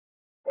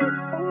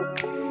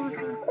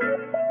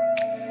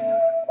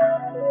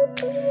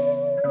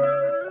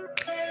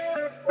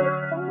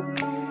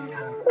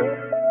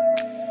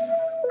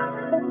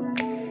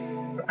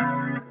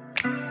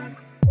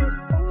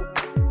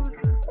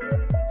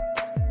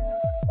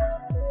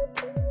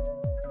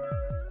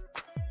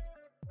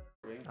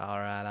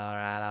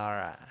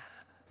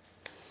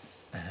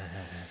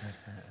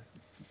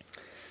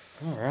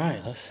All right,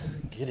 let's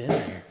get in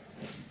there.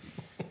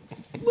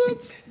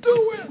 Let's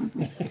do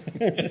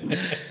it.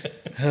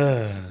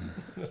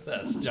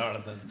 That's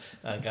Jonathan's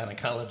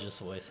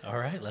gynecologist voice. All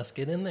right, let's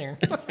get in there.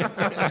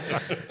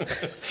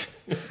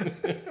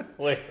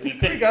 Wait, We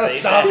gotta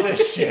stop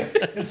this shit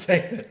and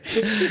say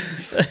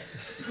it.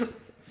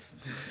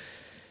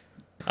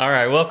 All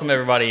right, welcome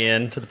everybody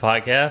in to the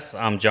podcast.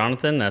 I'm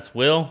Jonathan. That's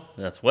Will.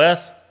 That's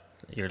Wes.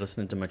 You're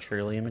listening to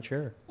Maturely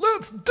Immature.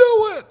 Let's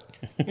do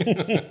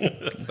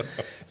it.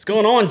 What's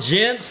going on,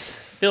 gents?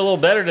 Feel a little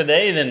better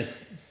today than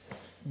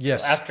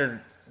Yes.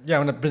 after Yeah,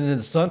 I've been in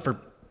the sun for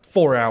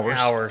 4 hours.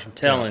 hours. I'm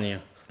telling you.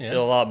 Yeah.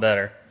 Feel a lot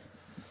better.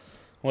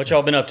 What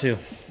y'all been up to?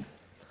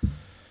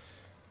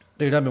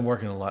 Dude, I've been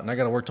working a lot, and I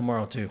got to work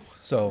tomorrow too.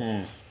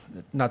 So,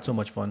 not so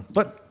much fun,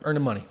 but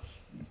earning money.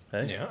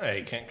 Hey, Yeah,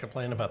 hey, can't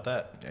complain about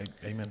that.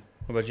 Amen.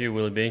 what about you,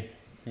 Willie B?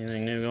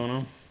 Anything new going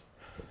on?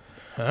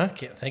 Huh?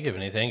 Can't think of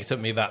anything. It took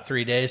me about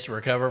 3 days to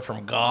recover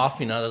from golf.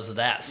 You know, I was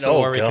that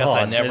sore because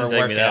I God. never Didn't take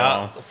me worked that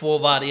out. long. Full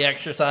body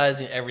exercise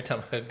every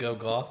time I would go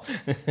golf.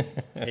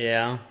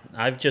 Yeah,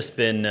 I've just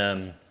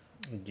been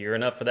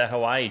gearing up for that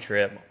Hawaii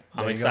trip.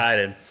 I'm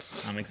excited.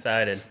 I'm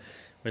excited.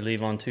 We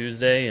leave on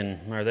Tuesday and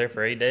we're there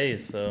for 8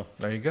 days. So,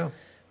 There you go.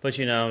 but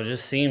you know, it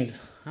just seemed.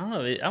 I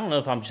don't know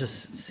if I'm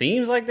just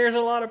seems like there's a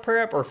lot of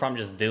prep or if I'm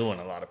just doing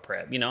a lot of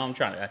prep. You know, I'm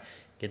trying to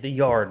get the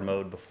yard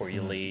mowed before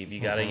you leave. You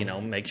got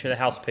to, make sure the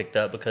house picked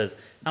up because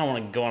I don't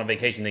want to go on a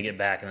vacation and get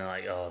back and they're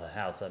like, oh, the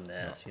house a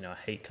mess. You know, I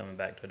hate coming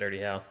back to a dirty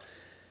house.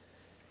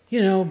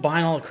 You know,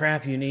 buying all the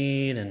crap you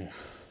need and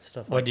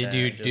stuff like that. What did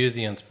you do?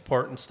 The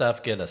important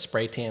stuff? Get a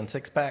spray tan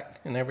 6-pack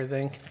and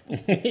everything?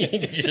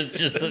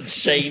 just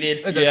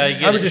shaded. Yeah, you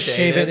get I would it just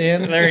shave it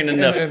shaded. in. There ain't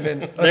enough. and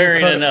then There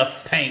ain't undercut it. enough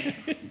paint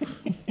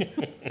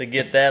to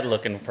get that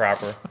looking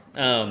proper.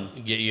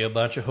 Get you a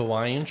bunch of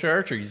Hawaiian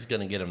shirts, or you just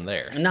going to get them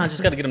there? No, I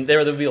just got to get them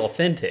there. They'll be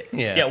authentic.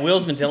 Yeah.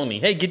 Will's been telling me,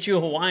 hey, get you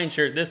a Hawaiian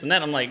shirt, this and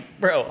that. I'm like,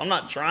 bro, I'm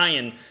not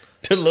trying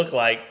to look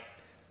like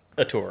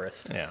a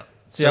tourist. Yeah.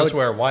 See, So I just would-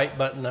 wear a white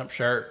button-up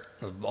shirt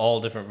of all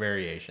different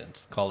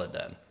variations. Call it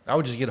done. I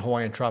would just get a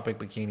Hawaiian tropic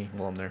bikini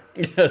while I'm there.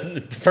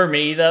 For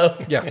me, though,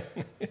 Yeah.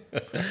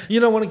 You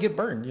don't want to get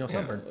burned,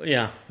 sunburned.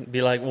 yeah,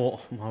 be like,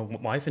 well, my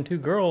wife and 2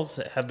 girls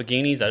have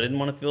bikinis. I didn't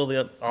want to feel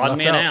the odd Left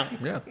man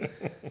out. Yeah.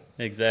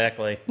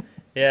 Exactly.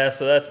 Yeah,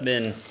 so that's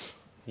been,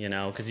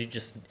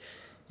 because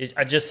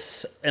I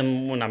just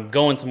am, when I'm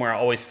going somewhere, I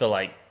always feel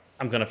like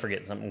I'm going to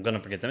forget something.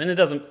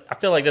 And I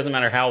feel like it doesn't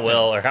matter how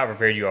well or how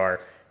prepared you are.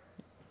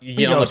 You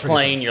get on the always forget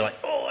plane, you're like,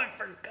 oh, I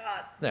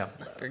forgot. Yeah.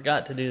 I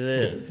forgot to do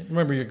this.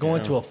 Remember, you're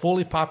going to a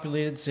fully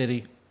populated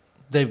city.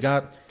 They've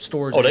got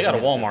stores. Oh, they got a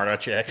Walmart, I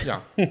checked. Yeah.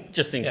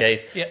 Just in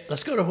case. Yeah,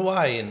 let's go to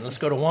Hawaii and let's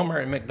go to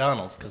Walmart and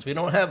McDonald's because we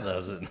don't have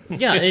those.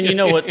 Yeah, and you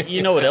know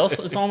what else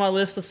is on my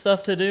list of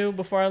stuff to do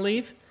before I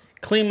leave?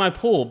 Clean my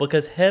pool,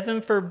 because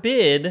heaven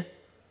forbid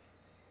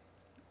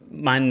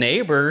my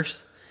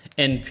neighbors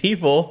and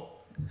people,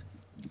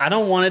 I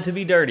don't want it to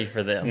be dirty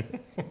for them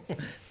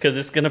because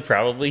it's going to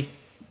probably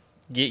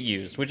get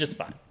used, which is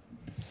fine.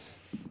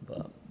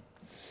 But,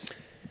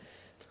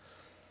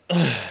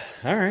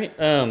 all right,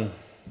 I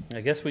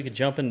guess we could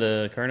jump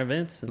into current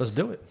events. Since Let's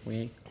do it.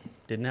 We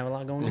didn't have a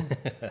lot going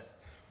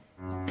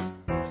on.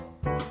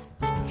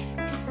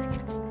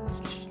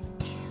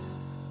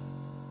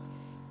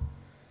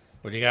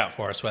 What do you got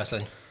for us,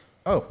 Wesley?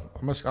 Oh,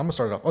 I'm gonna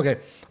start it off. Okay.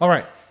 All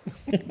right.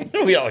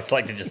 We always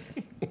like to just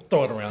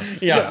Throw it around.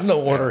 Yeah.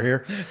 No order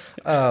here.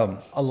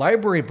 A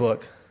library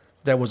book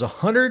that was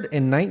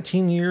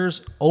 119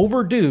 years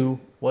overdue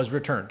was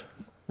returned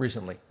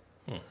recently.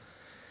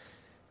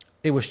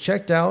 It was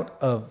checked out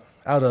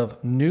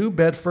of New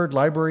Bedford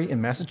Library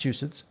in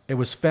Massachusetts. It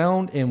was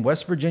found in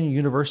West Virginia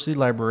University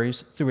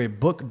libraries through a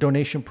book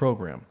donation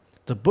program.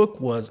 The book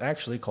was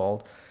actually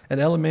called An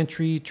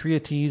Elementary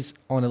Treatise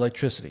on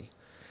Electricity.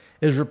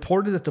 It is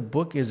reported that the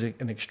book is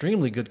in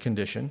extremely good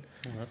condition.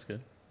 Oh, that's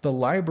good. The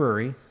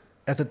library,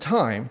 at the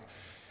time,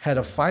 had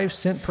a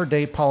 5-cent per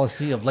day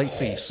policy of late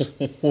fees,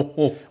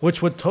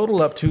 which would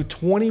total up to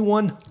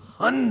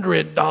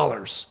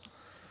 $2,100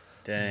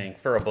 Dang,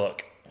 for a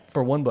book.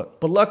 for one book.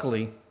 But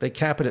luckily, they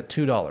cap it at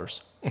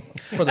 $2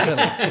 for the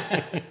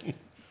penalty.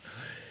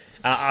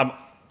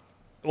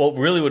 What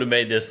really would have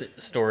made this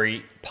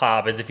story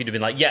pop as if you'd have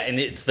been like, yeah, and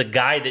it's the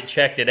guy that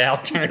checked it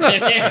out turned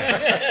it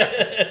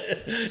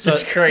in.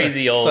 Just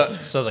crazy old.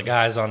 So the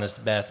guy's on his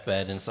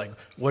deathbed, and it's like,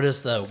 what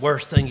is the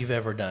worst thing you've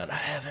ever done? I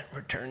haven't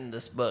returned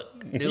this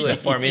book. Do it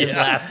for me. His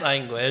last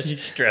language.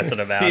 He's stressing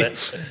about it.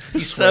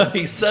 He's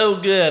so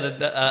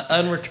good.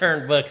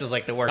 Unreturned books is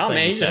like the worst thing. Oh,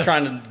 man, he's just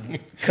trying to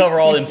cover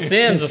all them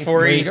sins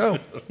before There he you go.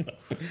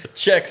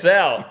 checks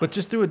out. But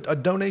just do a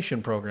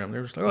donation program.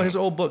 They're just like, oh, here's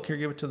an old book. Here,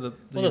 give it to the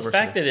Well, university. the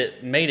fact that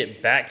it made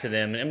it back to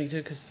them, I mean,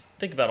 because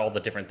think about all the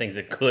different things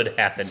that could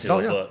happen to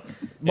a book.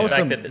 Most the of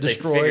fact them that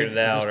destroyed, they figured it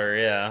out,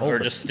 or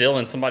but- just still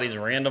in somebody's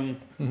random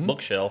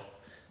bookshelf.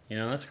 You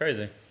know, that's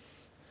crazy.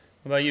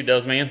 What about you,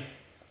 Doze Man?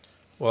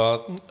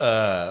 Well,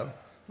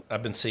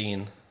 I've been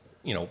seeing,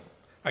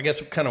 I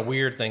guess kind of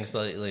weird things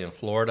lately in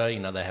Florida.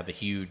 They have a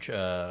huge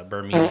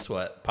Burmese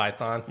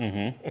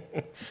python,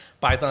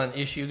 python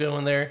issue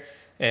going there.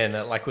 And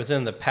like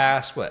within the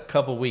past,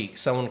 couple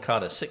weeks, someone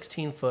caught a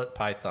 16-foot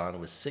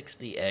python with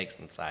 60 eggs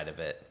inside of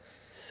it.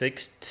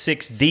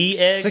 6D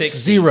eggs?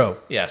 6-0.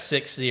 Yeah,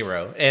 60.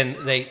 And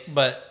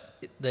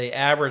they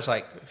average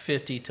like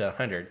 50 to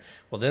 100.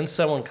 Well, then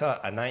someone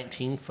caught a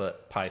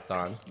 19-foot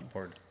python.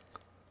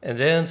 And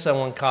then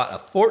someone caught a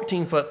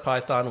 14-foot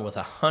python with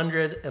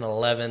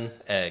 111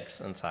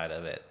 eggs inside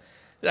of it.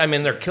 I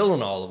mean, they're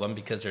killing all of them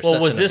because they're such an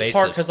invasive was this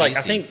part because, like,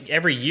 I species. think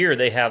every year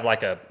they have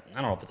like I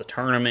don't know if it's a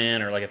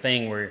tournament or like a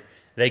thing where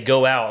they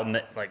go out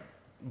and like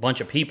a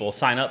bunch of people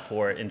sign up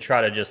for it and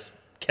try to just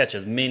catch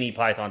as many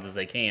pythons as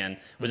they can.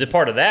 Was it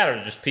part of that,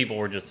 or just people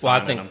were just? Well, I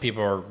finding think them?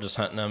 people are just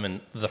hunting them.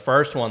 And the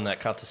first one that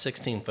caught the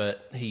 16-foot,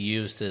 he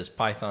used his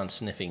python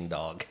sniffing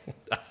dog.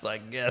 I was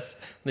like, guess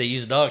they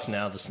use dogs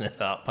now to sniff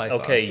out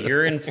pythons. Okay,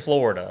 you're in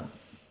Florida.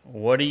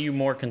 What are you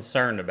more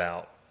concerned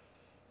about,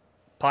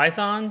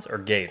 pythons or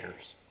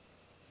gators?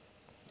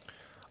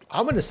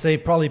 I'm going to say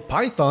probably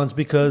pythons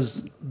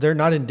because they're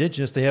not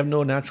indigenous. They have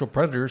no natural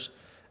predators.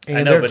 I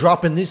And know, they're but-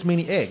 dropping this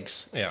many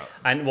eggs. Yeah.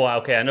 I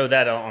know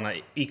that on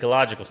an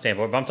ecological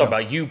standpoint, but I'm talking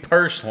about you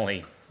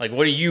personally. Like,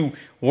 what are you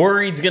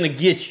worried's going to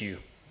get you?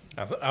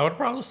 I would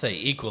probably say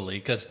equally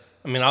because,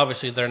 I mean,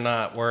 obviously they're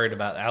not worried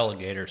about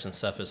alligators and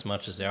stuff as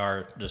much as they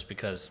are just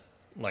because,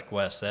 like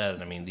Wes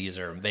said, I mean, these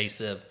are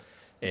invasive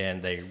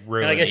and they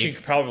ruin And I guess you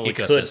probably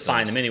could ecosystems.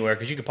 find them anywhere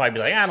because you could probably be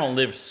like, I don't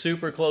live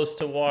super close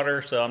to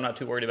water, so I'm not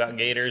too worried about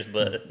gators,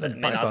 but that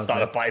may not pythons, stop a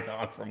man.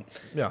 python from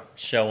Yeah.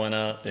 showing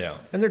up. Yeah.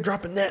 And they're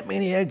dropping that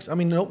many eggs. I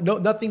mean, no,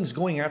 nothing's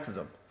going after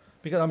them.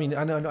 Because, I mean,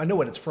 I know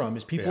what it's from.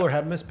 Is people Yeah. are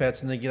having them as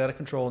pets and they get out of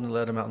control and they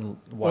let them out in the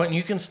Well, wild. and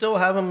you can still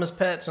have them as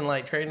pets and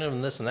like train them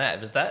and this and that.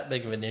 If it's that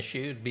big of an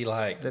issue, it'd be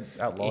like, That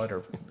outlaw it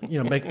or,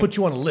 put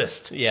you on a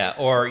list. yeah,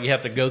 or you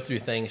have to go through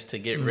things to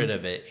get rid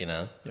of it,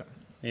 Yeah.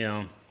 You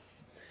know,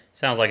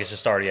 sounds like it's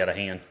just already out of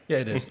hand. Yeah,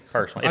 it is.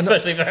 Personally, I know-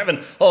 especially if they're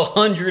having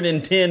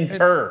 110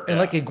 per. And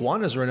like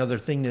iguanas are another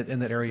thing in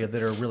that area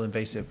that are real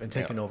invasive and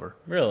taking over.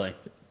 Really,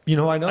 You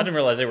know, I know. I didn't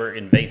realize they were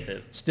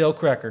invasive. Stale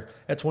cracker.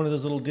 That's one of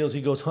those little deals.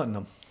 He goes hunting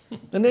them.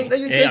 And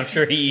Yeah, I'm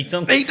sure he eats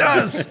them. he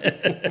does.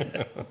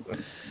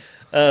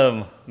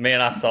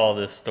 Man, I saw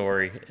this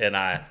story and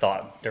I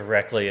thought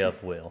directly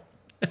of Will.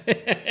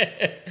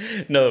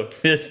 No,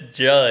 this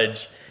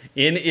judge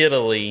in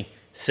Italy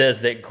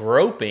says that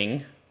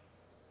groping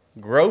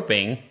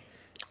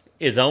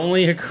is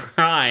only a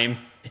crime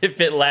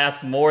if it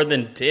lasts more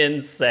than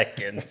 10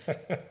 seconds.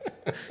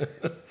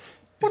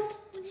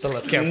 So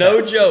let's count.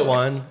 No that. joke.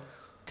 1,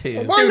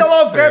 2. Why are y'all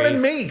all three,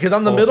 grabbing me? Because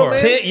I'm the 4, middleman?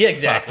 Yeah,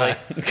 exactly.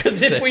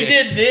 Because if we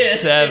did this,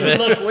 it 7,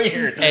 would look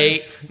weird.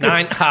 8,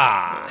 9,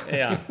 ha.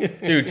 Yeah.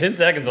 Dude, 10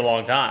 seconds is a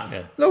long time.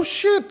 Yeah. No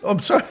shit. I'm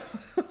sorry.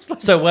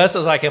 So Wes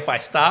was like, if I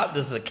stop,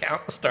 does the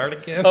count start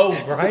again?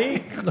 Oh,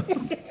 right?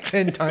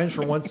 10 times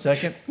for 1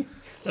 second.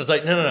 I was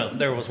like, no.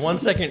 There was 1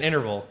 second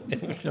interval. I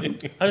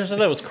just thought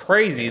that was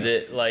crazy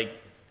that,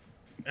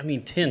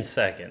 10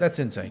 seconds. That's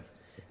insane.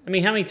 I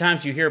mean, how many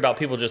times do you hear about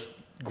people just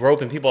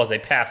groping people as they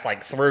pass,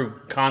 through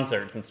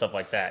concerts and stuff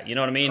like that? You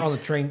know what I mean? On the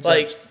train.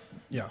 Like,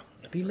 yeah.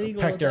 be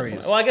legal. Packed at that areas.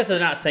 point. Well, I guess they're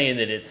not saying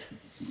that it's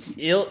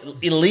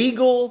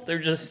illegal. They're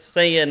just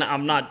saying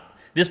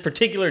this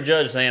particular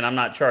judge saying I'm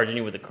not charging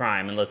you with a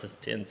crime unless it's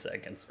 10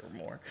 seconds or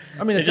more.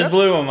 I mean, it at just that-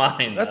 blew my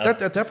mind. though.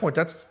 At that point,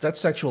 that's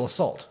sexual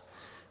assault.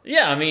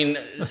 Yeah, I mean,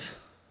 it's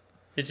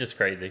just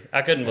crazy.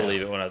 I couldn't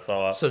believe it when I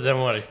saw it. So then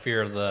what if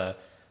you're the,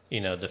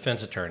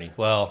 defense attorney?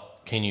 Well,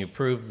 can you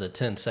prove the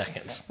 10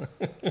 seconds?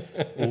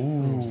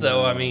 Ooh.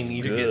 So, I mean,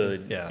 you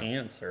Good get,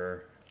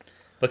 answer.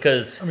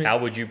 Because how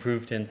would you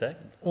prove 10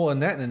 seconds? Well,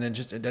 and then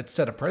just that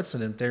set a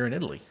precedent there in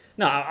Italy.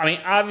 No, I mean,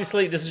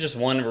 obviously, this is just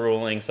one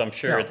ruling, so I'm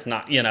sure Yeah. it's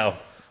not,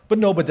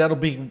 But that'll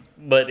be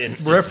but it's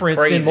just referenced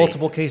crazy. in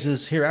multiple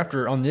cases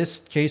hereafter. On this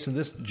case, and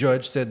this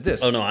judge said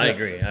this. Oh, no, I Yeah.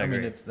 agree. I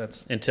mean,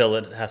 that's Until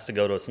it has to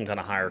go to some kind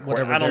of higher court.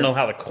 Whatever I don't they're- know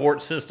how the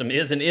court system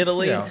is in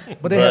Italy. yeah.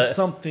 But they have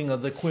something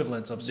of the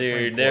equivalence of Supreme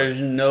Dude, Court. there's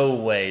no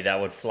way that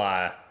would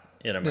fly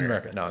in America.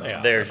 America. No.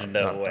 Yeah. There's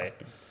no way.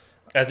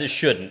 As it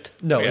shouldn't.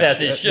 No,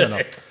 As it no, shouldn't.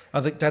 no. I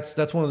think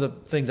that's one of the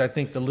things I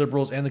think the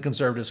liberals and the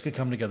conservatives could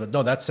come together.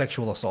 No, that's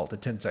sexual assault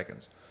at 10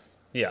 seconds.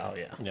 Yeah, oh,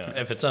 yeah. Yeah,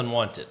 if it's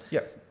unwanted.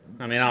 Yes.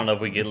 I mean, I don't know if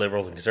we get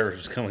liberals and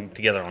conservatives coming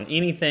together on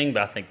anything,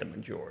 but I think the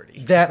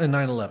majority. That and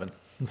 9/11.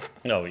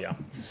 Oh, yeah.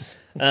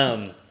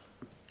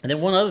 And then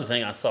one other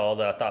thing I saw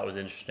that I thought was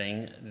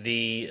interesting,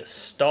 the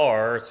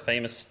star, it's a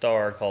famous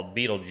star called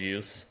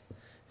Betelgeuse.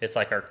 It's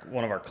like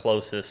one of our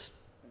closest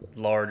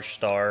large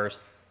stars.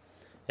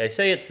 They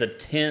say it's the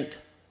 10th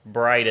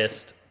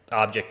brightest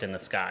object in the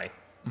sky,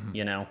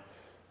 you know.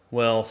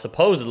 Well,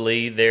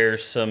 supposedly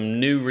there's some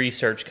new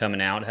research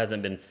coming out, it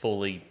hasn't been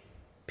fully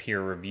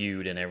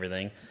peer-reviewed and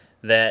everything,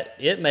 that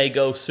it may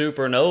go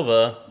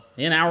supernova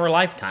in our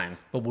lifetime.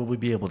 But will we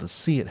be able to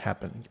see it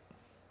happen?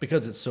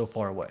 Because it's so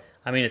far away.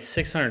 I mean, it's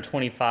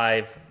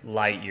 625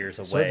 light years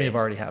away. So it may have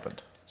already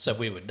happened. So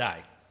we would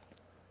die.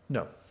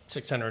 No.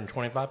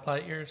 625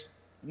 light years?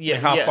 Yeah,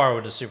 How far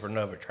would a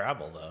supernova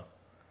travel, though?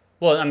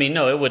 Well, I mean,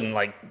 no, it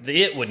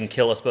wouldn't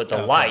kill us, but the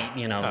light,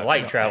 the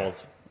light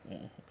travels,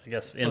 I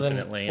guess,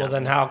 infinitely. Well,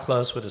 then how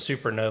close would a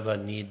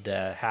supernova need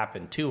to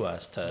happen to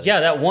us to...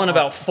 Yeah, that one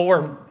about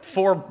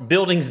four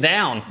buildings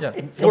down. Yeah.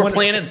 Four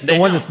planets down.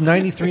 The one that's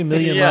 93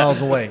 million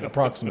miles away,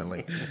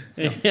 approximately.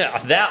 Yeah,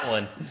 that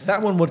one.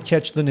 That one would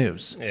catch the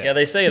news. Yeah,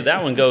 they say if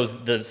that one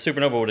goes, the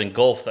supernova would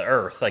engulf the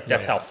Earth. Like,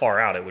 that's how far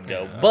out it would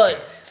go.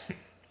 But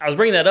I was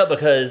bringing that up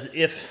because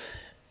it's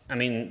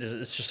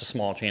just a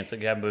small chance it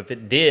could happen. But if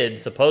it did,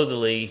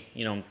 supposedly,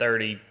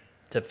 30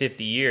 to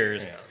 50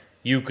 years,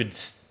 you could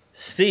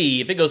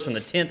see, if it goes from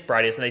the 10th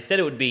brightest, and they said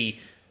it would be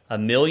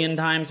 1,000,000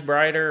 times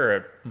brighter,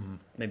 or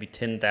maybe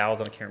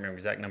 10,000, I can't remember the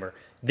exact number,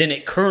 than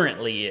it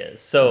currently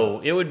is.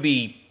 So it would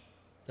be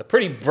a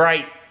pretty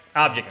bright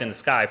object in the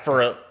sky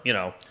for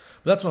But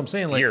that's what I'm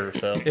saying. Like, year or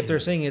so. If they're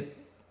saying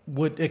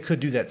it could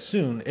do that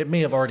soon, it may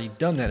have already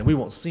done that, and we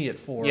won't see it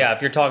for. Yeah,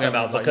 if you're talking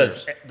about,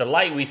 because years. the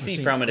light we see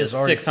from it is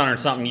already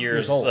 600-something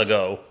years old.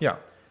 ago. Yeah.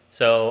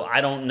 So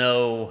I don't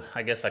know,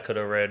 I guess I could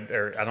have read,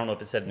 or I don't know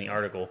if it said in the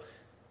article,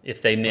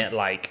 if they meant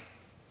like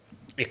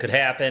it could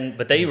happen,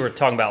 but they were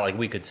talking about like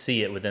we could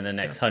see it within the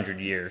next 100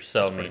 years.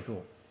 So That's pretty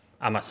cool.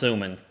 I'm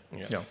assuming.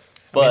 Yeah.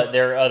 But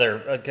there are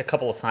a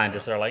couple of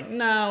scientists that are like,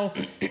 no,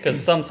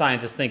 because some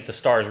scientists think the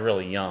star is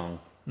really young.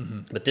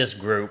 But this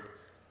group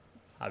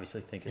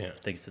obviously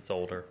thinks it's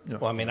older. Yeah.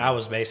 Well, I mean, I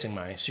was basing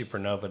my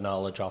supernova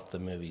knowledge off the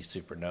movie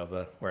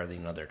Supernova, where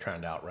they're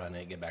trying to outrun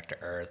it, get back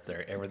to Earth.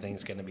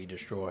 Everything's going to be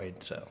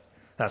destroyed. So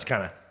that's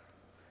kind of,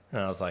 and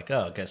I was like,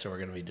 oh, okay, so we're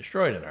going to be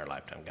destroyed in our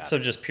lifetime. Got So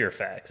it. just pure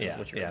facts is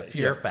what you're basing.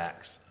 Pure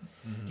facts.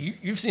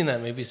 You've seen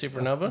that movie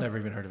Supernova? Never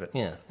even heard of it.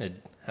 Yeah,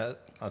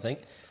 I think.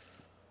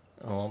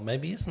 Well,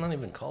 maybe it's not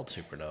even called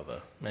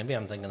Supernova. Maybe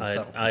I'm thinking of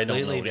something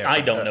completely different.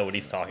 I don't know what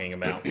he's talking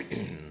about.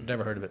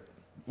 Never heard of it.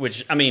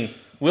 Which, I mean,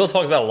 Will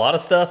talks about a lot of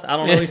stuff. I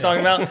don't know what he's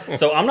talking about.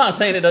 So I'm not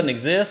saying it doesn't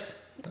exist.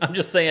 I'm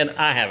just saying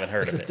I haven't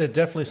heard of it. It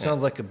definitely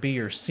sounds like a B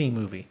or C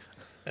movie.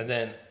 And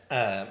then,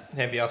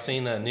 have y'all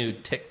seen a new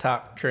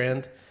TikTok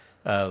trend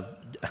of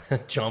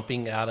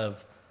jumping out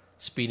of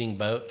speeding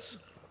boats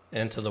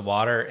into the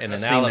water? And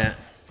I've seen that.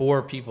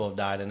 4 people have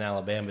died in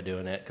Alabama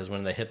doing it because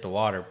when they hit the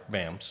water,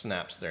 bam,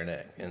 snaps their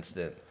neck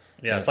instant.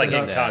 Yeah, it's like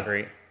hitting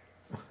concrete.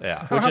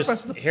 Yeah.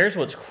 Here's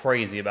what's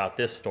crazy about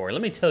this story.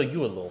 Let me tell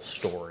you a little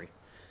story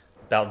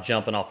about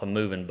jumping off of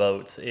moving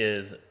boats.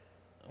 Is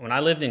when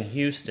I lived in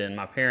Houston,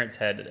 my parents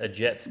had a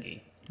jet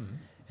ski.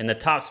 And the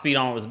top speed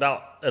on it was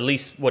about, at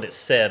least what it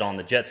said on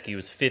the jet ski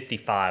was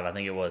 55, I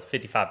think it was,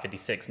 55,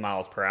 56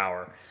 miles per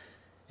hour.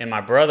 And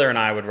my brother and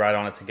I would ride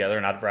on it together,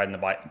 and I'd ride in the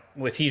bike.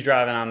 If he's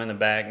driving, I'm in the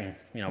back, and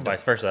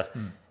vice versa.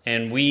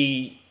 And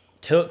we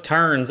took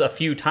turns a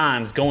few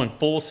times going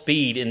full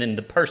speed, and then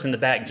the person in the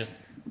back just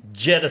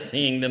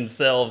jettisoning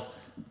themselves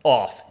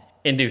off.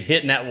 And dude,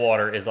 hitting that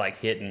water is like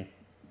hitting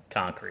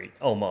concrete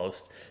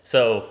almost.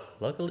 So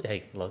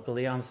luckily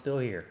I'm still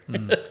here.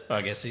 Well,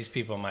 I guess these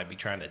people might be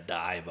trying to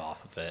dive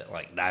off of it,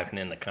 like diving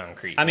in the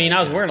concrete. I mean, I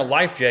was wearing a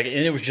life jacket,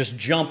 and it was just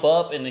jump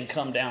up and then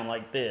come down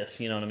like this.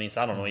 You know what I mean?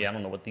 So I don't know. I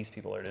don't know what these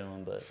people are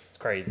doing, but it's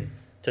crazy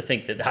to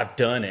think that I've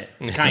done it.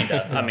 Kind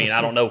of. I mean,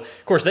 I don't know.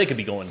 Of course, they could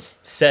be going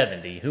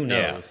 70. Who knows?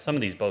 Yeah. Some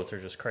of these boats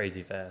are just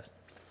crazy fast.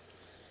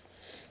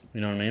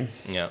 You know what I mean?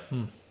 Yeah.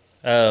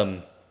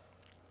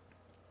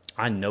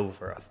 I know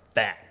for a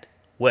fact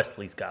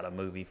Wesley's got a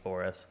movie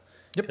for us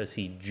because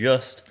he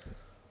just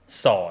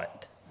saw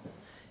it.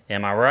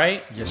 Am I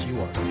right? Yes, you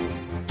are.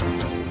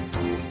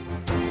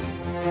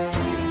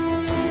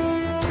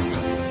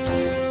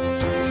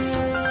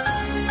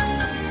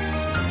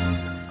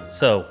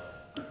 So,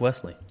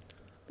 Wesley,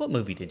 what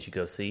movie did you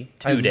go see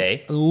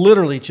today? I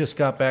literally just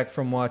got back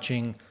from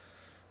watching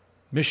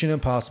Mission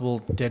Impossible: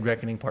 Dead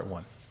Reckoning Part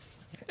 1.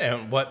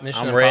 And what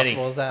Mission I'm ready.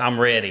 Impossible is that? I'm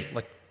ready.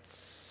 Like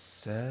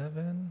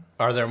 7?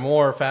 Are there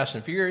more Fast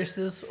and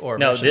Furiouses or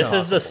No, Mission this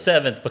is the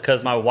Impossibles? 7th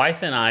because my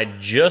wife and I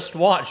just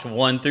watched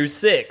 1 through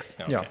 6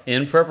 Yeah.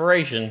 in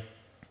preparation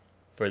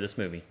for this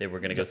movie that we're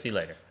going to go see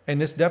later.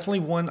 And it's definitely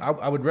one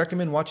I would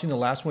recommend watching the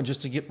last one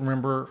just to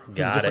remember who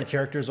the Got different it.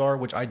 characters are,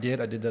 which I did.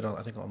 I did that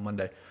I think on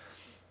Monday.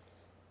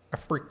 I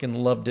freaking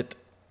loved it.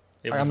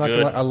 It was I'm not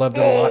good. gonna lie, I loved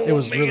it a lot. It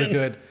was man. really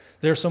good.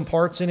 There's some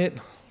parts in it,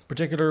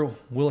 particular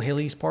Will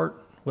Haley's part,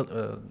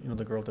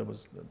 the girl that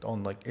was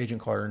on like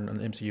Agent Carter in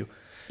the MCU.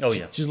 Oh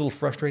yeah. She's a little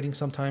frustrating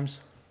sometimes.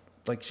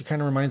 Like she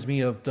kind of reminds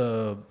me of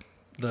the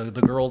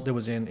girl that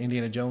was in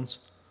Indiana Jones.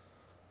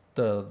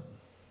 The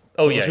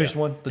most recent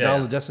one, the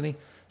Dial of Destiny.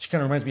 She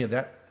kind of reminds me of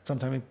that at some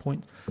time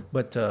point.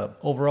 But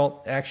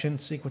overall, action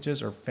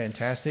sequences are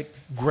fantastic.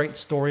 Great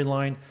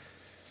storyline.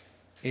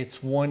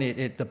 It's one.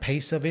 The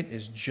pace of it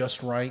is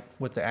just right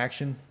with the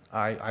action.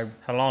 How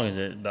long is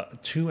it?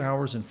 About 2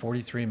 hours and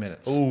 43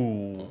 minutes.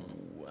 Ooh,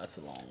 that's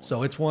a long one.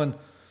 So it's one.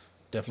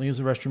 Definitely use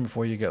the restroom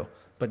before you go.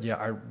 But yeah,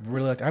 I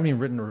really like. I haven't even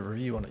written a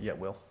review on it yet,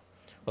 Will.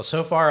 Well,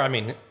 so far, I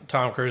mean,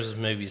 Tom Cruise's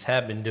movies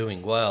have been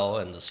doing well,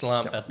 and the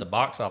slump at the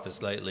box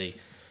office lately,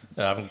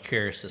 I'm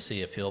curious to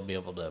see if he'll be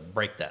able to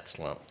break that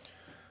slump.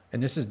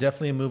 And this is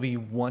definitely a movie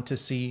you want to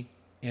see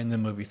in the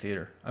movie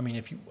theater. I mean,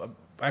 if you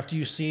after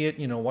you see it,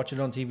 watch it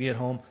on TV at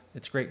home,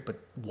 it's great, but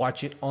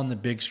watch it on the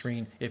big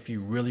screen if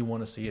you really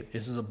want to see it.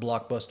 This is a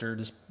blockbuster.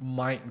 This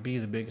might be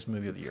the biggest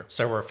movie of the year.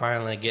 So we're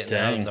finally getting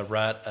out of the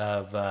rut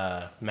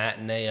of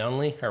matinee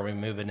only? Are we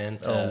moving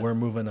into... Oh, we're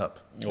moving up.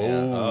 Yeah.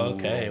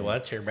 Okay,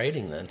 what's your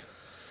rating then?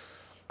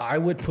 I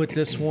would put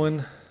this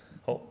one...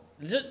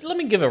 Just let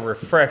me give a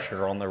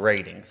refresher on the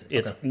ratings.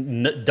 It's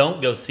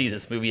don't go see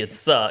this movie. It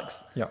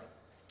sucks. Yeah.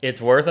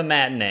 It's worth a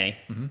matinee.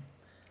 Mm-hmm.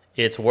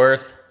 It's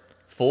worth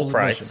full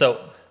price. Admission.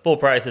 So full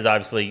price is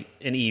obviously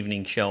an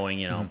evening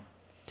showing,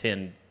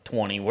 10,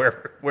 20,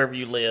 wherever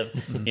you live,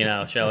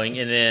 showing.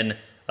 And then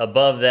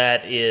above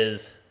that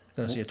is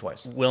Gonna see it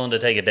twice. willing to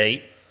take a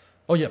date.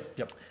 Oh, yep.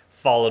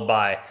 Followed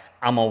by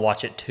I'm going to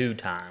watch it 2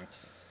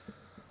 times.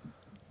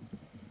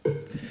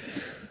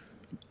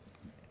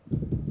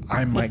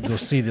 I might go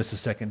see this a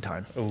second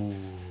time. Ooh.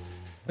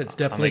 But it's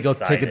definitely go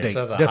take a date.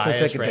 So the definitely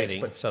highest take a rating.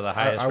 date. But So the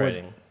highest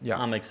rating. Yeah.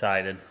 I'm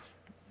excited.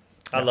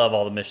 I love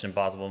all the Mission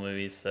Impossible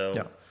movies. So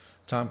Yeah.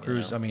 Tom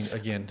Cruise, I mean,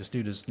 again, this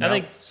dude is I now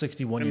think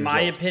 61 in years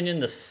my old. opinion,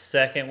 the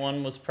second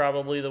one was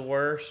probably the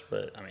worst,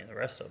 but I mean, the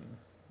rest of them.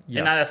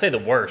 Yeah. And I say the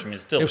worst. I mean,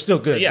 it was still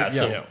good, Yeah, but it's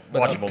still yeah. a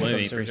But watchable other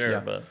movie for series, sure. yeah.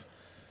 But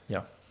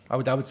Yeah. I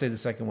would say the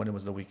second one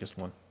was the weakest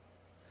one.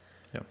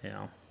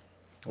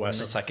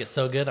 Wes, it's like, it's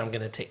so good, I'm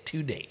going to take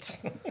 2 dates.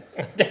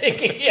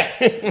 Taking.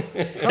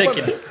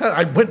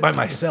 I went by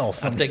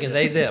myself. I'm taking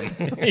they, them.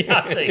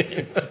 Yeah,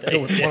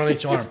 taking. With one on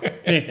each arm.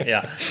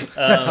 Yeah.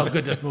 That's how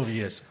good this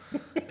movie is.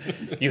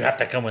 You have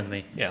to come with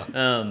me. Yeah.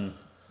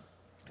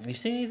 Have you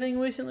seen anything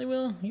recently,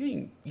 Will?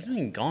 You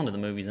ain't gone to the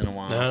movies in a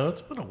while. No, it's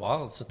been a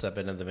while since I've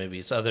been in the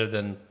movies, other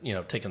than,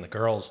 taking the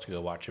girls to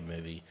go watch a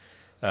movie.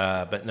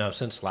 But no,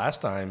 since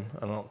last time,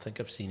 I don't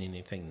think I've seen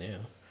anything new.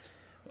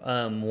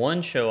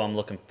 One show I'm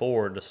looking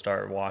forward to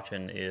start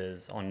watching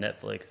is on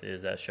Netflix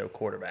is that show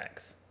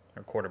Quarterbacks.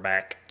 Or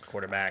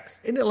Quarterbacks.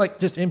 Isn't it like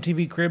just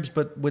MTV Cribs,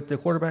 but with the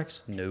quarterbacks?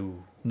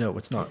 No,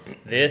 it's not.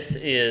 This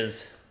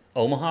is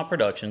Omaha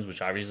Productions,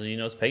 which obviously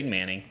is Peyton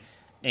Manning,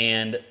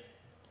 and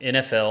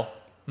NFL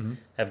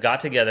have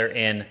got together,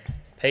 and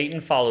Peyton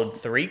followed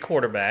 3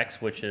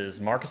 quarterbacks, which is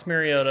Marcus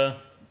Mariota,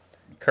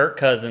 Kirk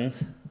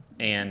Cousins,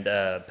 and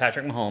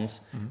Patrick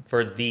Mahomes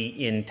for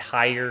the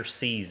entire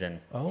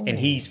season. Oh. And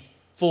he's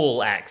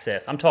full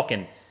access. I'm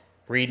talking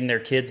reading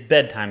their kids'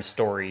 bedtime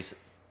stories,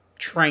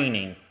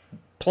 training,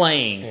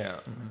 playing. Yeah.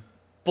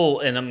 Full,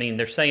 and I mean,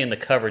 they're saying the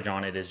coverage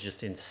on it is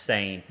just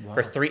insane. Wow.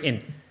 For 3,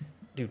 and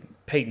dude,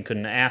 Peyton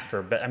couldn't ask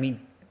for, but I mean,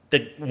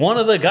 one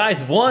of the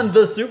guys won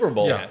the Super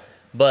Bowl. Yeah.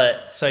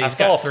 But So I he's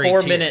saw a got 3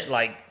 4-minute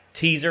tiers.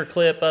 teaser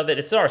clip of it.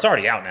 It's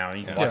already out now.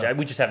 You can watch Yeah. it.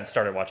 We just haven't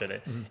started watching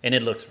it, and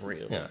it looks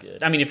really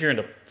good. I mean, if you're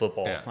into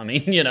football, Yeah. I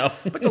mean,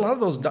 But a lot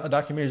of those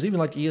documentaries, even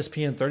like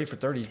ESPN 30 for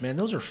 30s, man,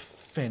 those are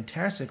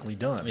fantastically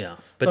done. Yeah.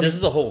 But So, this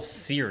is a whole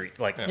series,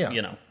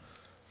 Yeah.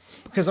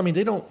 Because, I mean,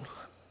 they don't...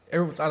 I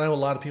know a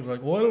lot of people are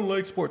like, well, I don't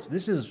like sports.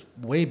 This is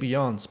way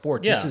beyond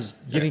sports. Yeah. This is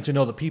getting to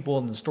know the people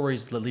and the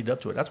stories that lead up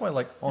to it. That's why I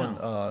like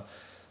on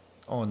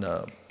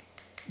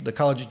the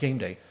College Game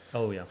Day,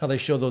 Oh, yeah. how they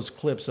show those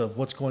clips of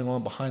what's going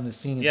on behind the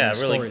scenes Yeah, and it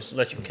the really stories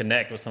lets you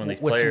connect with some of these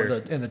with some players.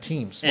 of and the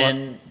teams.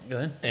 And go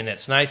ahead. And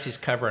it's nice he's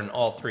covering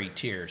all 3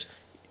 tiers.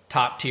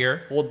 Top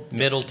tier,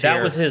 middle tier,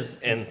 That was his.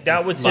 and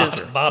That was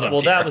his. bottom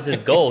Well, tier. that was his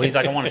goal. He's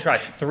like, I want to try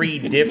 3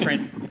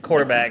 different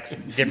quarterbacks,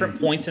 different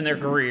points in their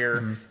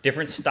career,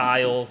 different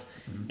styles,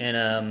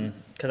 and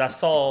because I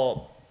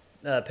saw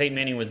Peyton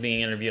Manning was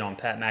being interviewed on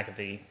Pat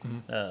McAfee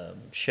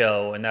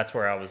show, and that's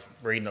where I was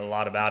reading a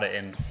lot about it,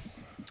 and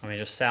I mean, it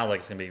just sounds like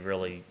it's going to be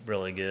really,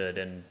 really good,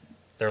 and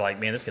they're like,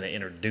 man, this is going to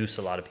introduce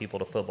a lot of people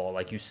to football,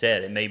 like you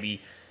said. It may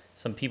be.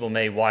 Some people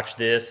may watch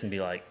this and be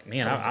like,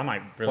 "Man, I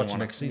might really Watch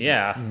want next season."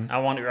 Yeah,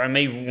 I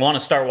may want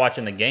to start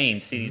watching the game,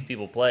 see these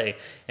people play,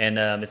 and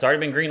it's already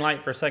been green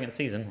light for a second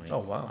season. Oh,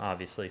 wow.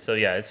 Obviously, so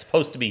yeah, it's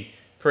supposed to be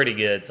pretty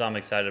good. So I'm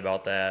excited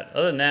about that.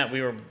 Other than that,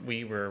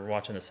 we were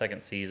watching the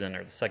second season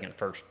or the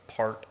first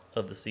part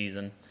of the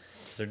season.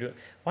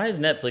 Why is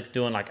Netflix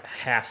doing like a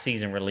half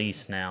season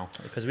release now?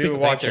 Because we were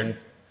watching.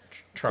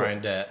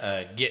 trying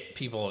to get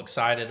people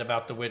excited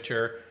about The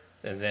Witcher.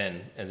 and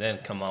then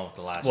come on with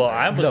the last. Well,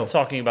 30. I was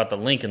talking about the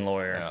Lincoln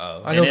Lawyer.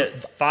 Oh. I know And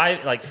it's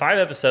five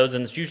episodes,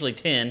 and it's usually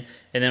 10.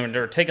 And then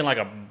they're taking like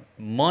a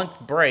month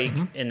break,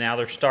 and now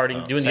they're starting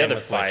doing the same other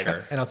with 5.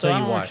 Witcher. And I'll So tell I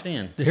you don't why.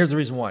 understand. Here's the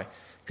reason why.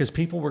 Because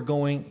people were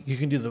going, you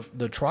can do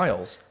the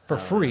trials for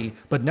free,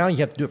 but now you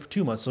have to do it for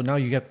 2 months. So now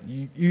you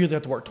either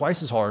have to work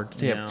twice as hard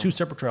to Yeah. have 2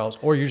 separate trials,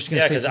 or you're just going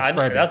Yeah, to stay because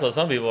subscribing. that's what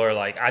some people are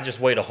like. I just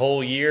wait a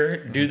whole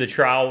year, do the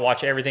trial,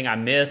 watch everything I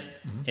missed,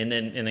 and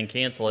then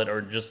cancel it,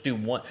 or just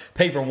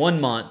pay for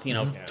 1 month,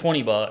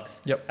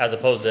 $20, Yep. as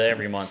opposed to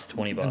every month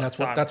 $20. And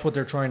that's what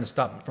they're trying to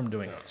stop from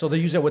doing. So they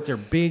use that with their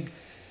big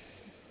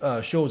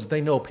shows that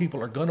they know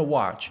people are going to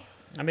watch.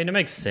 I mean, it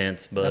makes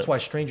sense, but That's why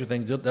Stranger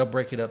Things, they'll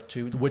break it up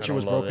too. The Witcher I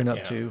was don't love broken it. up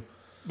Yeah. too.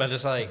 But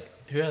it's like,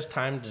 who has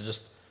time to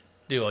just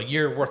do a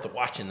year worth of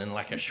watching in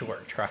like a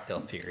short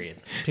trial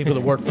period? People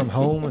that work from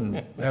home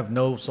and have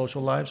no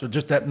social lives, or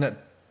just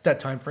that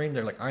time frame,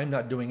 they're like, I'm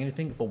not doing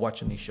anything but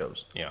watching these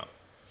shows. Yeah.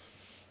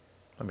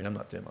 I mean, I'm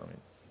not them. I mean,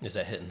 Is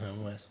that hitting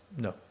home, Wes?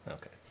 no.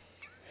 Okay.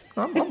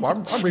 I'm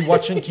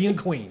rewatching King of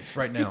Queens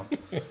right now.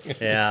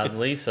 yeah,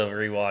 Lisa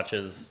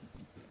rewatches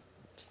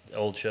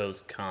old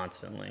shows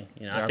constantly.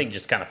 I think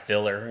just kind of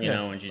filler,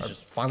 and she's I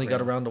just finally got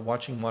around to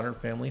watching Modern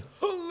Family.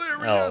 Oh,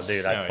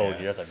 dude, I Oh, told yeah.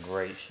 you that's a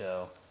great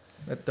show.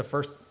 The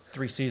first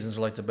 3 seasons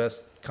are like the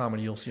best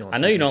comedy you'll see on I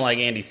know TV. you don't like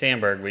Andy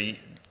Samberg,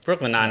 but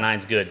Brooklyn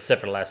Nine-Nine's good,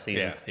 except for the last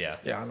season. Yeah,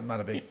 yeah. Yeah, I'm not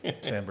a big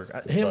Sandberg.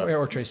 Him But-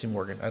 or Tracy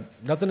Morgan.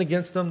 Nothing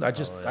against them. I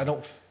just I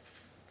don't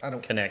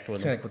Connect with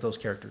them. connect with those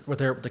characters, with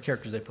the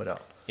characters they put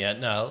out. Yeah,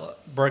 no,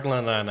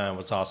 Brooklyn Nine-Nine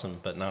was awesome,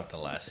 but not the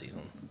last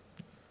season.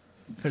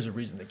 There's a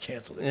reason they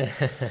canceled it.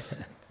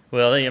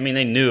 Well, they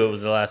knew it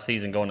was the last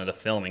season going into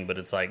filming, but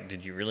it's like,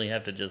 did you really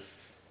have to just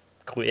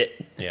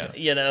quit? Yeah.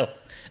 At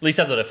least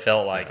that's what it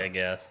felt like, I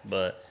guess.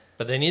 But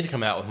But they need to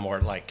come out with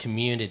more like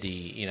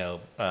Community,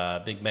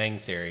 Big Bang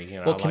Theory.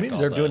 Well, I liked Community, all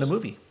they're doing a those.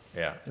 movie,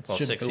 Yeah, It well,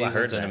 should- 6 I heard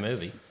seasons in a that.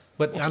 movie.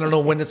 but I don't know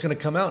when it's going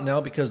to come out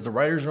now because the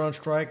writers are on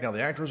strike. Now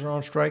the actors are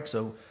on strike.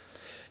 So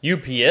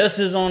UPS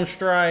is on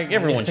strike.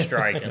 Everyone's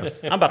striking.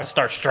 I'm about to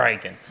start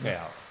striking.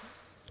 Yeah.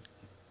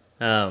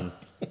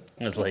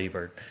 It's Lady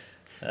Bird.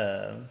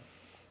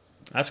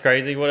 That's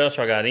crazy. What else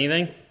y'all got?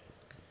 Anything?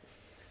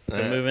 We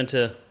can move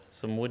into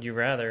some Would You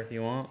Rather if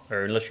you want,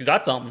 or unless you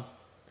got something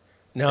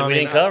No, that I we mean,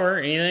 didn't cover.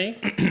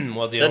 Anything?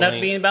 well, the Doesn't only, have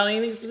to be about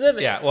anything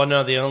specific. Yeah, well,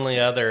 no, the only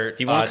other. If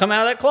you want to come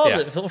out of that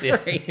closet, yeah, feel yeah.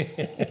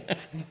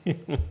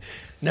 free.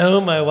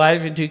 No, my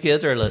wife and 2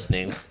 kids are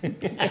listening.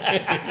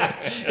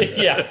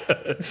 Yeah.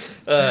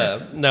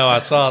 No, I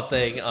saw a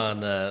thing on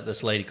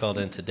this lady called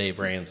into Dave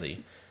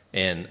Ramsey,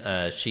 and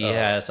she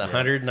has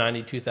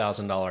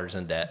 $192,000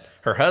 in debt.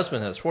 Her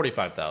husband has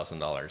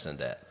 $45,000 in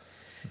debt,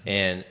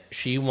 and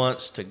she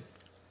wants to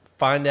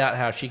find out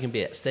how she can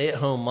be a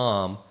stay-at-home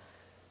mom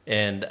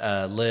and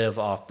live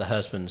off the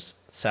husband's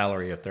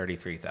salary of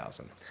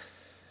 $33,000.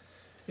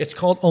 it's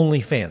called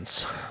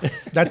OnlyFans.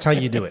 That's how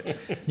you do it.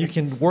 You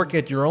can work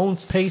at your own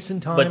pace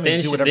and time But then,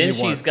 and do whatever you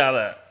she's want. got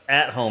a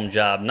at-home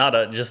job,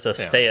 not just a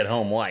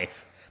stay-at-home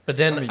wife. But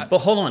then, But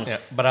hold on, yeah,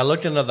 but I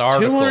looked into the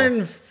article.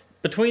 200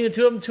 between the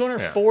two of them,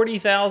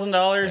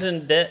 $240,000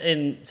 in debt,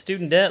 in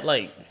student debt.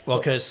 Like, Well,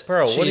 because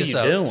bro, what are you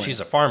doing? She's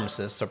a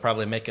pharmacist, so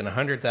probably making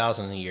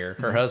 $100,000 a year.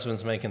 Her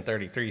husband's making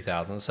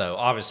 $33,000, so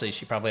obviously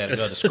she probably had to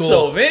go to school.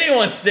 So if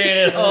anyone's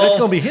staying at home, It's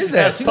going to be his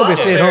ass. He's going to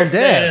be a Papa stay-at-home Bear's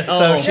staying dad. at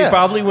So home. she Yeah.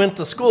 probably went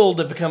to school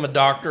to become a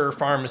doctor or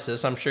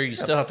pharmacist. I'm sure you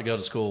still have to go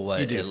to school. What,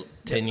 You do.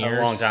 10 a years?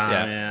 long time.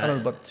 Yeah. Yeah. I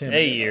don't know about 10.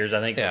 8 years, I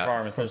think, Yeah. for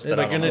pharmacists. They're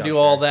But I They're don't going to know. do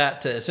all that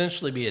to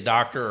essentially be a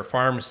doctor or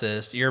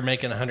pharmacist. You're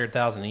making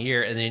 $100,000 a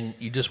year, and then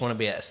you just want to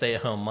be a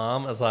stay-at-home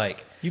mom. It's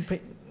like, You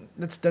pay,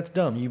 that's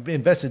dumb. You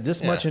invested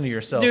this much into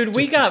yourself. Dude,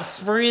 we just got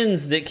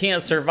friends that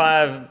can't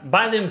survive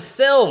by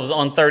themselves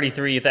on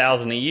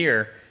 $33,000 a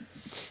year.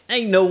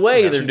 Ain't no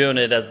way they're doing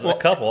it as a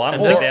couple. I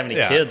don't think they have any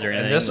kids or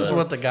anything. And this is but-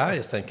 what the guy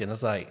is thinking.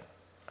 It's like,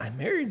 I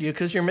married you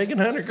because you're making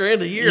 $100,000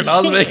 a year, and I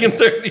was making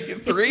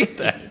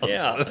 $33,000.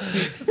 Yeah.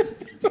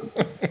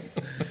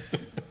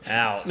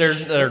 Ouch.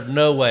 There's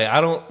no way.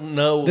 I don't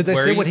know. Did they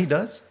where say what he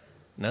does?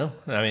 No,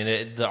 I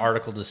mean the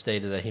article just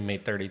stated that he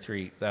made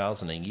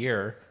 $33,000 a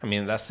year. I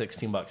mean that's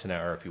 $16 an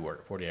hour if you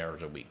work 40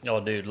 hours a week. Oh,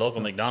 dude, local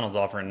McDonald's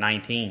offering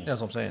 19.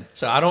 That's what I'm saying.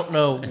 So I don't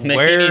know Maybe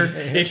where.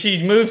 if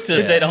she moves to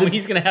stay at home,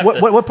 he's going to have to.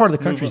 What part of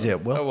the country is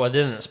it? Well, Well, it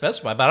didn't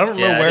specify, but I don't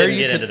know Yeah, I where didn't you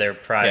get could into their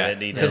private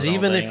details. Because on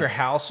even thing. if your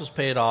house was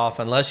paid off,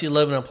 unless you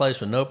live in a place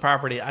with no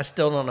property, I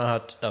still don't know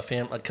how a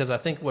family. Because I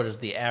think what is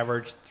the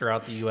average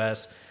throughout the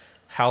U.S.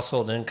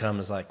 household income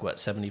is like what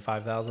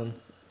 75,000.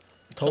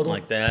 Something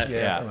like that.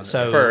 Yeah.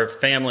 So For a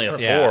family of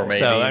four, maybe.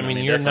 So I mean,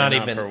 you're not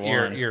definitely even for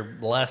you're one. you're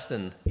less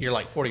than you're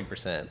like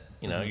 40%.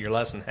 You know, you're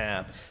less than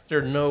half.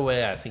 There's no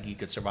way I think you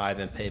could survive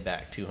and pay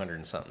back 200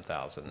 and something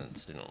thousand in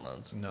student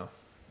loans. no.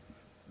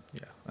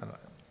 Yeah, I don't.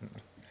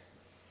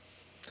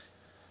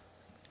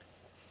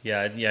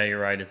 Yeah, you're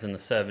right. It's in the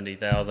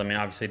 70,000. I mean,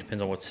 obviously it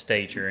depends on what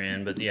state you're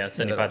in, but yeah,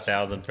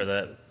 75,000 for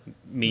that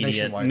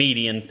Nationwide.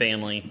 median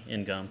family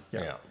income.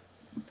 Yeah.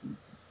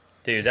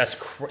 Dude, that's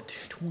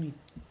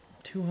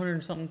 200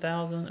 and something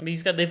thousand. I mean,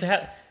 they've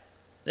had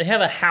they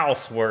have a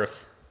house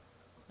worth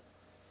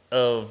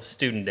of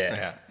student debt.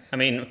 Yeah. I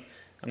mean,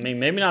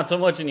 maybe not so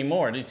much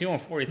anymore.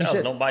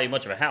 $240,000 don't buy you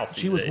much of a house.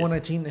 She was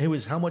 119. He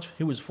was how much?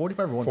 He was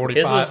 45 or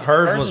 45.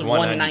 Hers was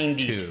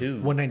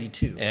 192.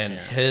 192. And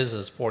his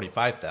is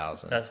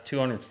 45,000. That's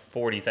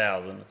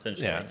 240,000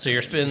 essentially. Yeah. So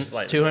you're spending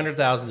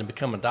 200,000 to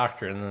become a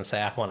doctor, and then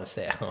say I want to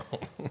stay at home.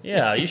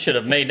 Yeah, you should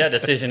have made that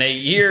decision 8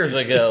 years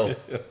ago.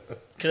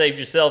 Save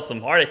yourself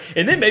some heartache,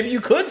 and then maybe you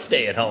could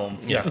stay at home.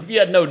 Yeah. If you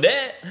had no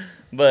debt.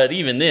 But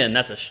even then,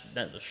 that's a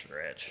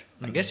stretch.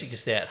 I guess you could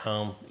stay at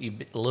home.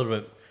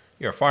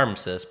 You're a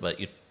pharmacist, but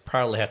you'd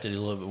probably have to do a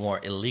little bit more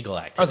illegal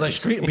activities. I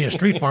was like, be a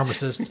street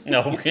pharmacist.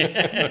 No,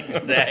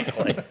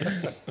 exactly.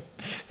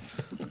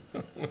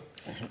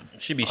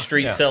 Should be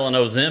street selling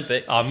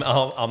Ozempic.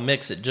 I'll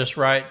mix it just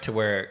right to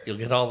where you'll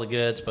get all the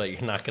goods, but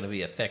you're not going to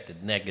be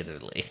affected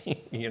negatively.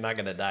 You're not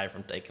going to die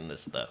from taking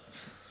this stuff.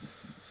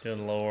 Good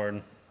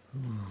Lord.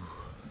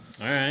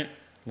 All right.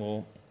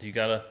 Well, do you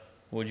got a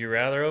would you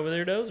rather over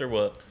there, Doze, or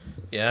what?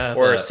 Yeah.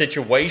 Or a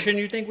situation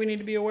you think we need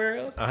to be aware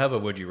of? I'll have a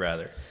would you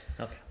rather.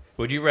 Okay.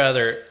 Would you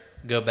rather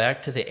go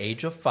back to the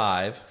age of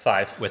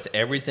 5 with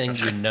everything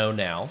you know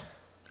now?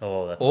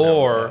 Oh, that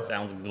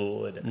sounds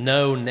good.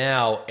 Know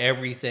now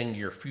everything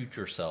your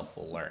future self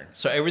will learn.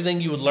 So everything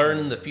you would learn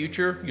in the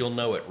future, you'll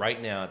know it right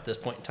now at this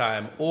point in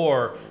time.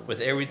 Or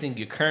with everything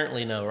you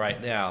currently know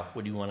right now,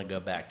 would you want to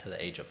go back to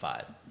the age of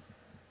 5?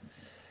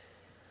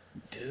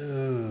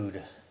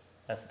 Dude,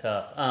 that's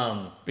tough.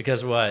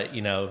 Because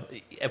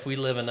if we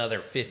live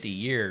another 50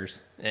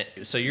 years,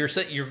 so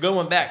you're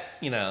going back,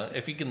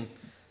 if you can.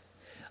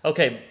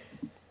 Okay,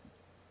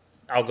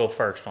 I'll go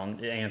first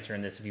on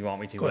answering this if you want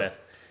me to, Wes.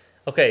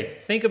 Okay,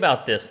 think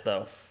about this,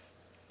 though.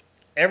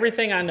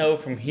 Everything I know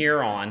from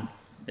here on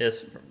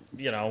is,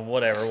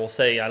 whatever. We'll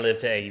say I live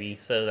to 80,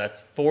 so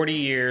that's 40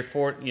 years,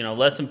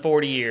 less than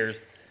 40 years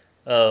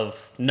of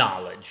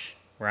knowledge,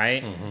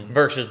 right? Mm-hmm.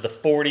 Versus the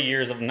 40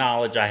 years of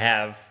knowledge I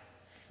have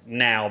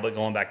now, but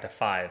going back to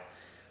 5.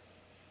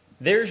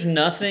 There's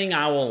nothing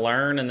I will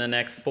learn in the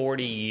next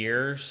 40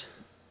 years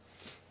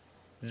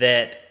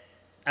that,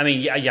 I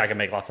can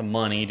make lots of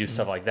money, do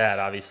stuff like that,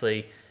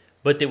 obviously,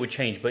 but they would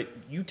change. But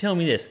you tell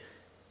me this.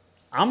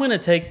 I'm going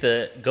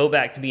to go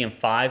back to being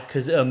 5,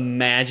 because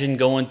imagine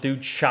going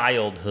through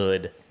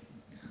childhood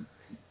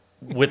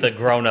with a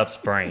grown-up's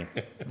brain.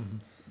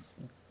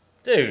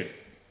 Dude,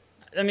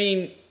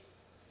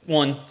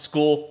 1,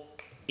 school,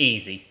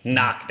 easy,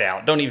 knocked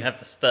out, don't even have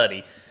to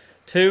study.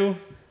 2,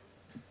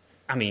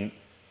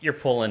 you're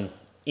pulling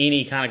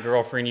any kind of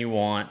girlfriend you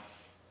want,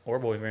 or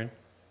boyfriend.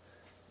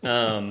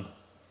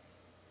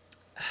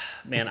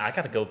 Man, I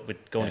got to go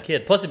with going a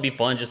kid. Plus, it'd be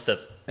fun just to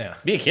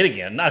be a kid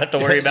again, not have to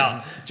worry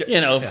about,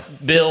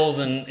 bills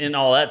and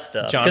all that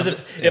stuff. Because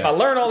if I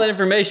learn all that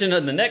information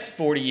in the next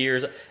 40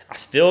 years, I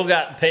still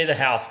got to pay the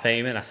house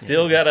payment. I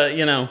still got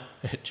to,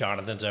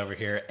 Jonathan's over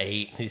here at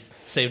 8. He's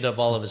saved up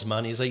all of his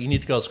money. He's like, you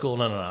need to go to school.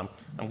 No.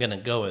 I'm going to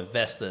go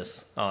invest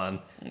this on,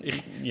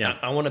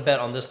 I want to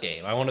bet on this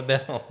game. I want to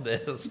bet on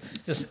this.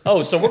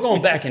 So we're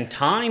going back in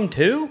time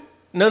too?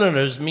 No.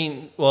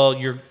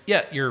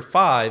 You're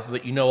 5,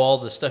 but you know all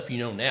the stuff you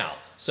know now.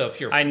 So if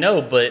you're, I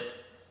know, but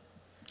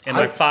am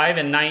I 5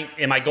 and 9?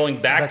 Am I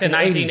going back to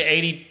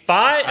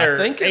 1985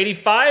 or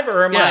 85,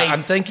 or am I?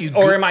 I'm thinking.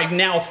 Or am I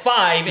now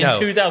 5 in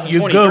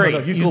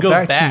 2023? You go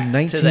back to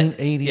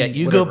 1980.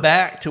 You go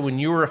back to when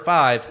you were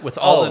 5 with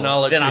all the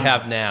knowledge you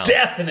have now.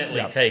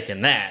 Definitely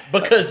taking that,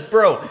 because,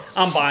 bro,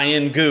 I'm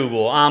buying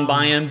Google, I'm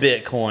buying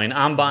Bitcoin,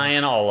 I'm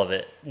buying all of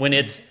it when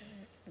it's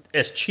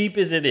as cheap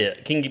as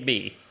it can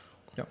be.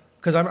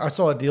 Because I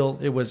saw a deal.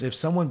 It was if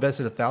someone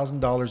invested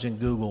 $1,000 in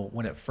Google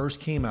when it first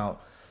came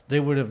out, they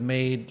would have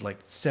made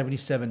like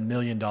 $77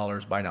 million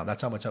by now.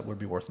 That's how much that would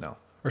be worth now.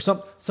 Or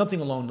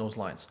something along those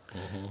lines.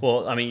 Mm-hmm.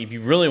 Well, if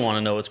you really want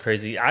to know what's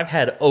crazy, I've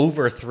had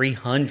over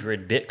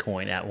 300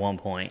 Bitcoin at one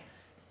point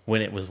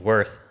when it was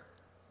worth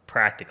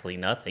practically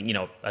nothing.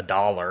 $1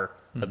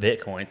 a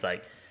Bitcoin. It's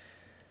like,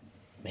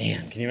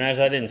 man, can you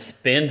imagine I didn't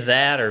spend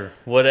that or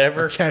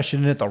whatever? Or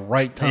cashing in at the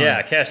right time.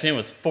 Yeah, cashing in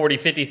was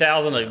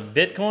 50,000 a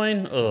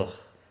Bitcoin. Ugh.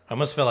 I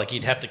almost feel like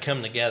you'd have to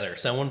come together.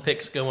 Someone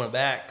picks going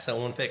back,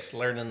 someone picks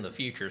learning the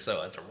future.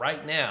 So as of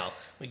right now,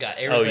 we got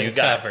everything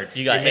covered.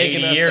 You got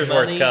 80 years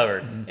worth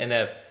covered. And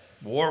if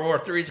World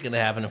War III is going to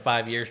happen in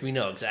 5 years, we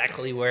know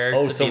exactly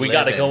where so we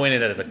got to go in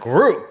it as a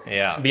group.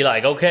 Yeah. Be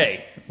like,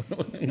 okay,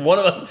 one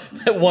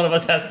of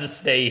us has to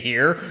stay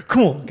here.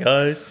 Come on,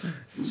 guys.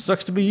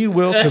 Sucks to be you,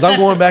 Will, because I'm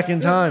going back in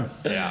time.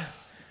 Yeah.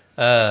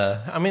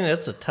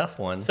 It's a tough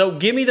one. So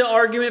give me the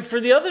argument for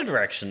the other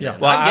direction. Then. Yeah.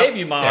 Well, I gave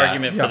you my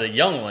argument for the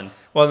young one.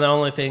 Well, the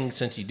only thing,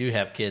 since you do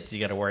have kids, you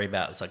got to worry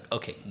about is like,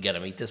 okay, you got to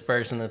meet this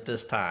person at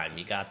this time.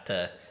 You got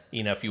to,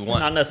 if you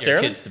want your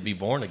kids to be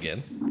born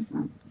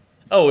again.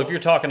 Oh, if you're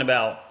talking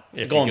about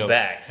going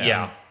back,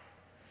 yeah.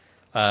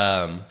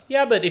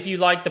 But if you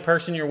like the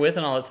person you're with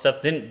and all that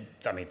stuff, then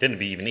it'd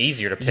be even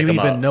easier to pick them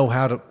up. You even know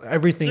how to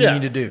everything you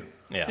need to do.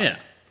 Yeah.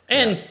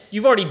 And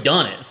you've already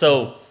done it,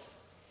 so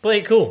play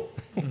it cool.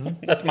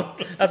 Mm-hmm. That's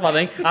my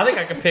thing. I think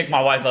I could pick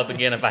my wife up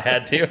again if I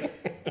had to.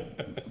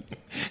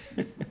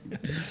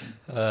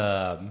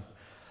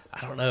 I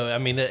don't know. I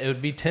mean, it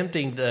would be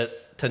tempting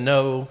to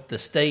know, to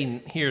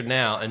stay here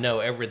now and know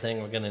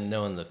everything we're going to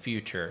know in the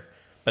future.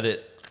 But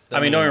I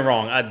mean, don't get me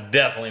wrong. I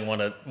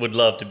definitely would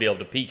love to be able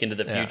to peek into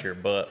the future,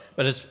 but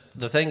it's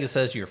the thing that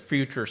says your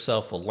future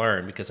self will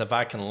learn. Because if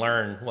I can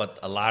learn what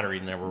a lottery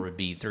number would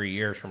be 3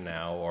 years from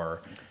now,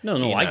 or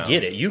I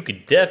get it. You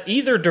could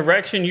either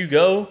direction you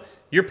go,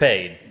 you're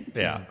paid.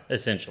 Yeah,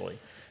 essentially.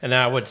 And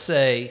I would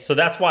say so.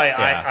 That's why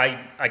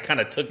I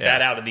kind of took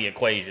that out of the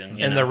equation.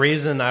 And the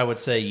reason I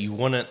would say you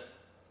wouldn't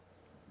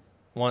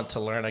want to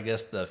learn, I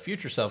guess, the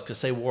future self, because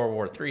say World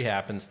War III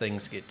happens,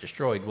 things get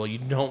destroyed. Well, you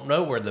don't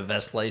know where the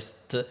best place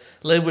to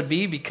live would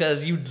be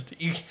because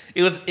it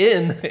was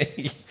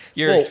in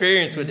your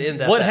experience would end.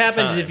 What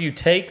happens if you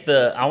take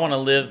I want to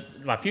live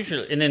my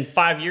future, and then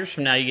 5 years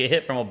from now you get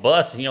hit from a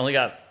bus and you only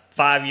got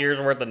 5 years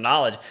worth of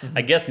knowledge?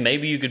 I guess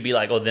maybe you could be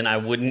like, oh, then I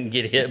wouldn't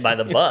get hit by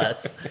the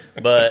bus,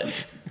 but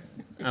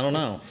I don't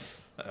know.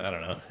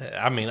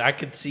 I mean, I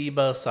could see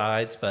both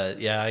sides, but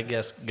yeah, I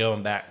guess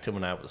going back to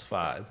when I was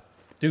 5.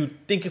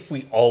 Dude, think if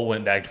we all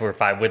went back to our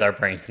 5 with our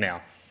brains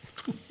now.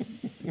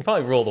 We'd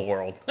probably rule the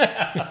world.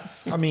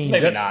 I mean,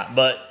 maybe not,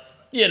 but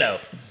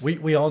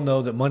we all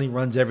know that money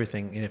runs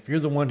everything, and if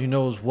you're the one who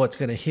knows what's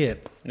going to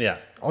hit,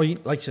 all you,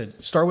 like you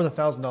said, start with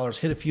 $1,000,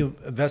 hit a few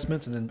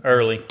investments, and then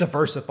early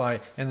diversify,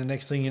 and the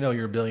next thing you know,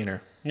 you're a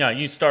billionaire. Yeah,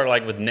 you start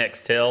like with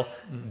Nextel,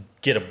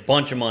 get a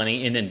bunch of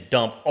money, and then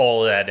dump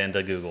all of that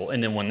into Google.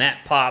 And then when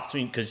that pops,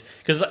 because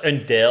in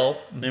Dell,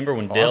 remember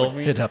when Dell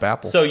hit up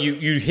Apple? So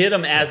you hit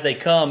them as they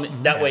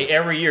come. That way,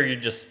 every year you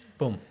just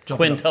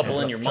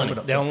quintupling your money.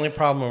 The only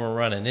problem we're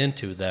running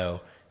into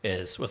though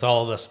is with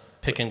all of us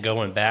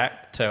going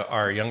back to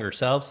our younger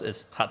selves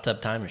is Hot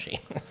Tub Time Machine.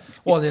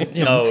 Well, then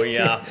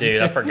yeah,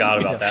 dude, I forgot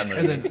about that movie.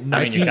 And then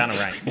Nike, you're kind of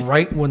right.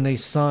 Right when they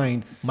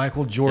signed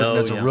Michael Jordan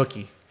as a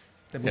rookie.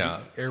 That movie, Yeah.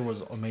 Air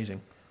was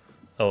amazing.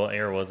 Oh,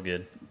 Air was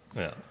good.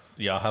 Yeah.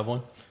 Y'all have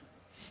one?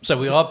 So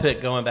we all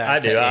pick going back I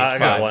to do. age I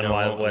got 5, one knowing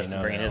while what we Wes is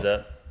know bringing now. his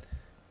up.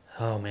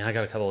 Oh, man, I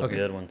got a couple of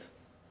good ones.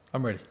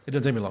 I'm ready. It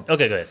doesn't take me long.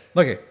 Okay, go ahead.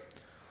 Okay.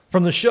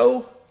 From the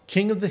show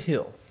King of the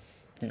Hill,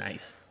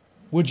 Nice.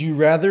 would you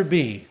rather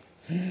be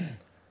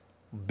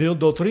Bill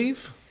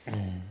Dauterive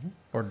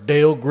or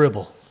Dale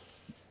Gribble?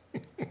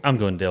 I'm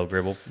going Dale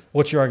Gribble.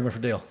 What's your argument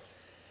for Dale?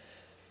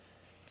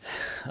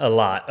 A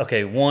lot.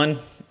 Okay, one,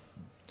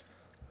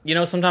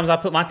 sometimes I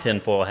put my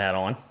tinfoil hat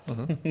on.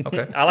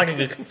 Okay. I like a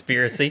good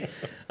conspiracy.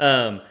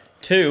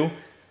 Two,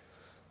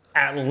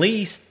 at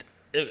least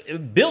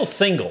Bill's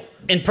single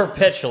and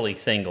perpetually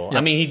single. Yep.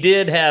 I mean, he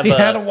did have. He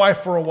had a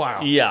wife for a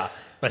while. Yeah,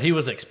 but he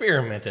was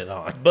experimented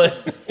on.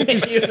 but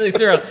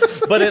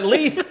at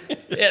least.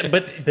 Yeah,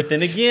 but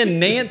then again,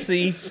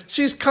 Nancy,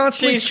 she's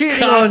constantly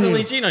cheating on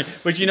you.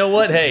 But you know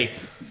what? Hey,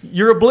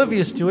 you're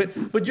oblivious to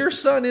it. But your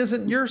son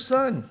isn't your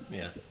son.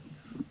 Yeah.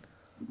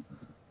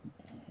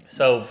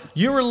 So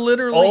you were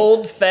literally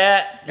old,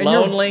 fat,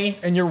 lonely,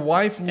 and your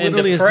wife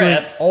literally is doing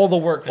all the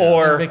work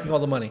for you, making all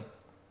the money.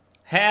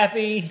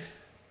 Happy,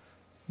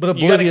 but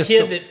oblivious. You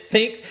got a kid that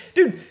thinks,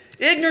 dude.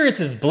 Ignorance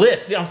is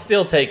bliss. I'm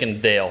still taking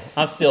Dale.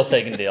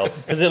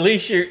 Because at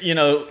least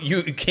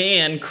you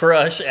can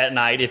crush at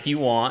night if you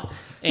want.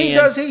 And he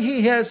does.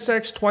 He has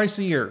sex twice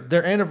a year.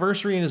 Their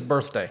anniversary and his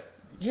birthday.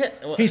 Yeah,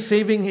 well, he's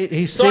saving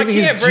his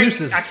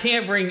juices. I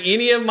can't bring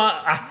any of my.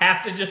 I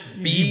have to just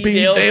be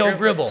Dale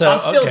Gribble. So I'm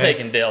still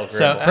taking Dale Gribble.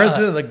 So,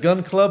 president of the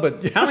gun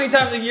club. How many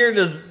times a year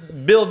does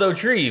Bill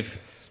Dauterive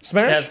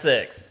have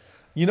sex?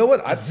 You know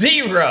what?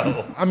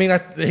 0. I mean,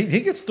 he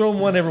gets thrown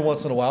one every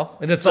once in a while,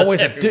 and it's always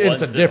a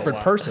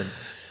different person.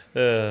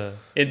 Then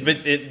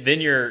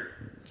you're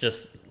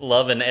just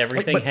loving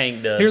everything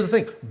Hank does. Here's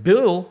the thing: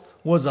 Bill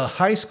was a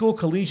high school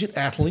collegiate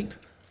athlete.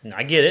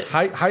 I get it.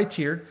 High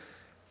tiered.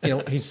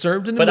 He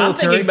served in the but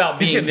military. I'm thinking about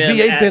being them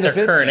VA at benefits.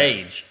 their current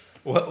age.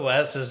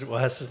 Wes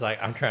is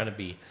like, I'm trying to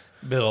be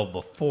Bill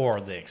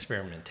before the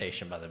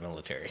experimentation by the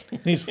military.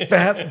 He's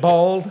fat,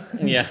 bald.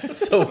 Yeah.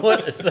 So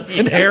what?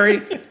 And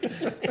hairy.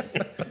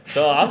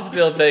 So I'm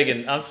still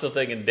taking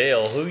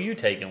Dale. Who are you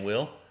taking,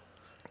 Will?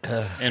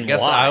 And I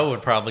guess why? I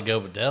would probably go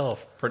with Dale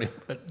for the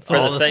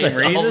same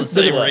reasons.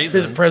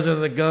 The president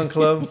of the gun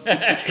club,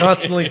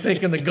 constantly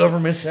thinking the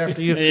government's after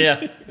you.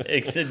 Yeah. He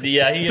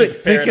is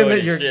thinking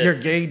that your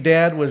gay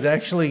dad was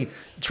actually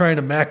trying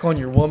to mac on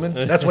your woman.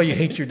 That's why you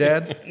hate your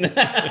dad.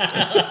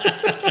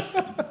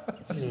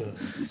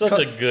 Such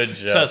a good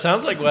joke. So it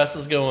sounds like Wes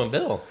is going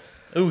Bill.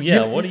 Oh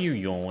yeah. What are you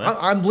going with?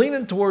 I'm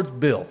leaning towards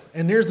Bill,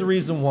 and here's the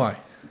reason why.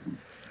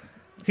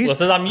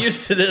 Says I'm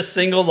used to this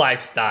single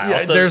lifestyle.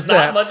 Yeah, so there's it's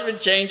not much of a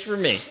change for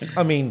me.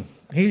 I mean,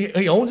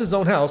 he owns his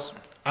own house.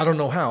 I don't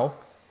know how,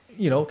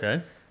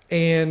 Okay.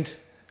 And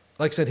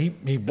like I said,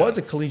 he was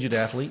a collegiate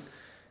athlete,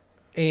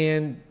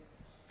 and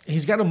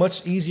he's got a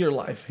much easier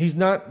life. He's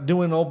not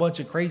doing a whole bunch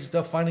of crazy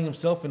stuff, finding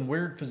himself in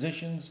weird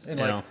positions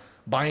and like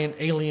buying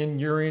alien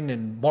urine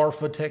in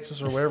Marfa,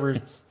 Texas, or wherever.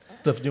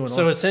 stuff doing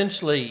So all.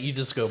 essentially, you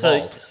just go So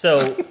bald.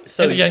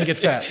 And you can get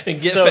fat. And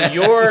get so fat.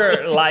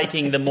 you're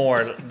liking the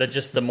more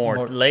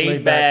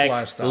laid back,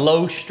 lifestyle.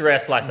 low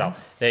stress lifestyle.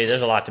 Hey,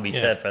 there's a lot to be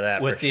said for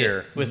that, with for the,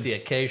 sure. With the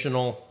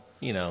occasional,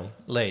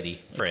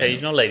 lady friend.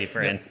 Occasional lady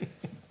friend.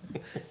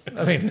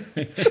 I mean,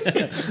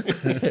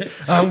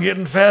 I'm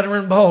getting fatter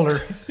and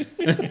balder.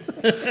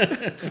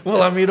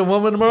 Will I meet a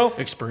woman tomorrow?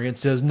 Experience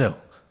says no.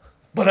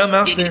 But I'm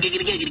out there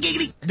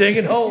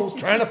digging holes,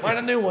 trying to find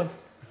a new one.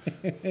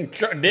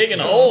 Digging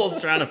holes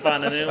trying to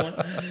find a new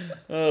one.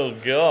 Oh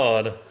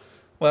God.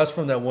 Well, that's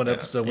from that one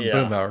episode with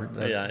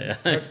Boomhauer. Yeah.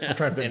 I'm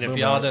trying to And if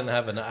y'all didn't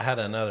had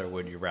another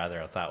would you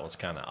rather, I thought was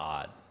kind of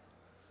odd.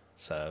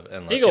 So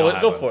unless You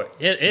y'all go have for it.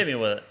 Hit me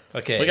with it.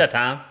 Okay. We got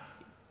time.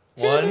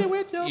 Hit me One,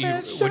 with your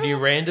best would you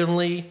shot.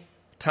 randomly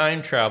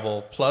time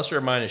travel plus or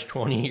minus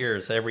 20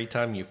 years every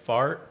time you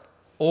fart,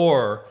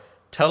 or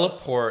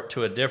teleport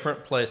to a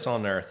different place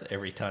on Earth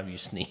every time you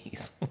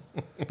sneeze?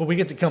 But we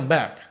get to come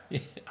back.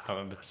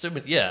 I'm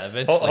assuming,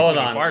 eventually Hold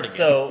when you fart on. again.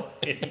 So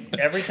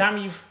every time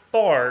you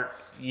fart,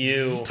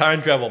 you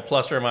Time travel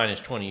plus or minus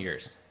 20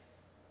 years.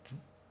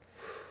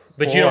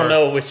 but you Or- don't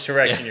know which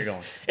direction you're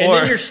going. And Or-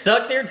 then you're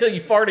stuck there until you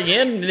fart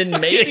again, and then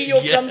maybe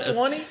you'll come Yeah.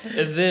 20.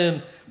 And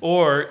then,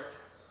 or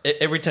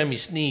every time you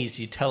sneeze,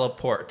 you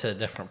teleport to a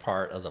different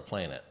part of the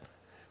planet.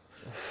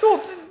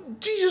 Oh,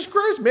 Jesus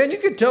Christ, man. You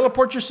could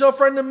teleport yourself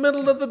right in the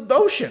middle of the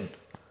ocean.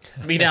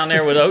 Be down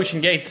there with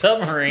Ocean Gate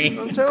submarine.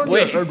 I'm telling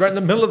Quick. you. Or right in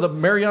the middle of the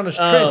Marianas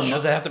Trench.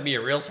 Does it have to be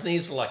a real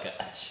sneeze or like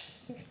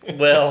a...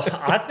 Well,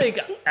 I think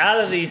out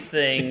of these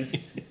things,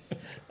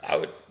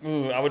 I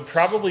would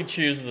probably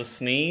choose the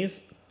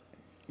sneeze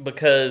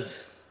because,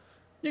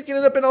 You can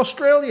end up in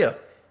Australia.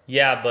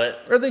 yeah, but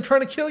Or are they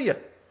trying to kill you?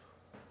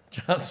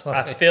 John's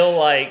I like, feel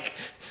like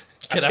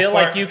Can I I feel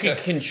like fart? you can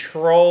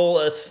control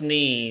a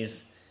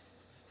sneeze.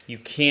 You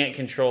can't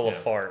control a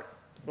fart.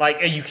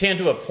 Like you can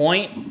to a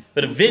point,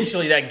 but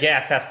eventually that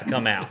gas has to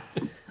come out.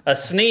 A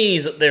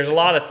sneeze, there's a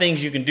lot of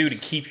things you can do to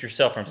keep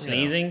yourself from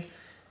sneezing.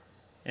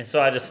 And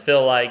so I just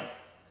feel like,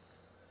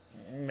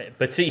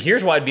 but see,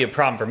 here's why it'd be a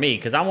problem for me,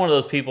 because I'm one of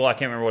those people, I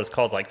can't remember what it's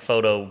called, it's like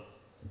photo,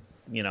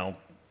 I don't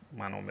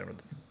remember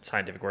the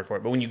scientific word for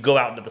it, but when you go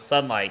out into the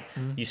sunlight,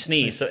 you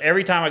sneeze. So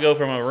every time I go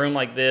from a room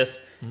like this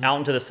out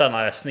into the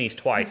sunlight, I sneeze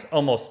twice,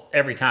 almost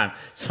every time.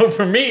 So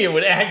for me, it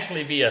would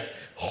actually be a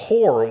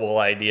horrible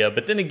idea.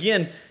 But then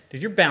again,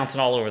 dude, you're bouncing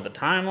all over the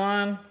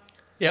timeline.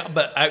 yeah,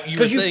 but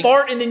Because you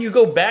fart and then you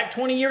go back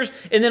 20 years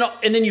and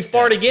then you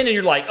fart again and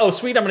you're like, oh,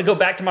 sweet, I'm going to go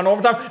back to my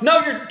normal time. No,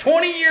 you're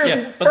 20 years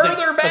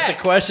further back. But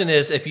the question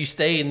is, if you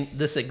stay in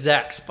this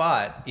exact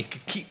spot, you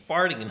could keep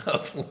farting and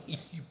hopefully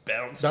you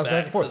bounce Bounce back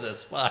back and to forth. this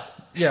spot.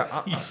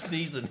 Yeah. You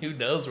sneeze and who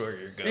knows where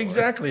you're going.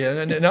 Exactly.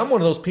 And I'm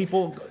one of those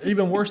people,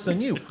 even worse than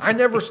you. I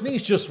never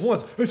sneeze just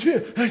once. That's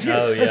it. That's it.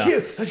 Oh, That's yeah.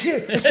 it. That's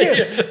it. That's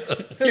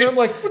it. And I'm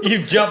like, what the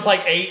You've jumped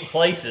like 8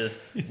 places.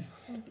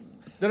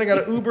 Then I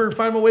got to Uber and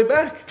find my way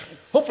back.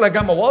 Hopefully, I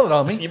got my wallet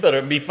on me. You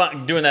better be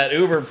doing that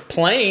Uber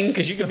plane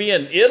because you could be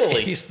in He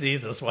Italy.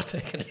 sneezes while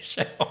taking a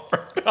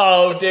shower.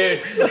 Oh, dude.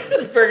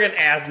 Friggin'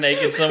 ass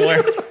naked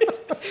somewhere.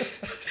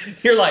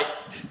 You're like,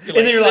 and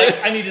then you're like,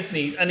 I need to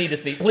sneeze. I need to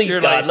sneeze. Please,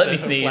 You're God, like let me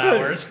sniffing sneeze.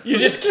 flowers. You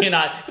just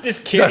cannot.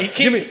 Just can't. Dust.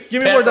 Give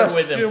me more dust.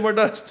 With Give me him. more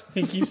dust.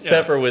 He keeps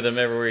pepper with him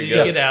everywhere he You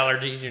goes. get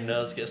allergies, your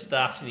nose gets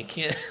stopped, and you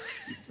can't.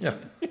 Yeah.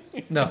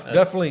 No,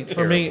 definitely.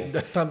 For me,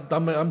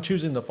 I'm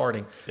choosing the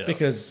farting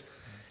because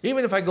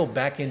even if I go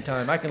back in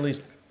time, I can at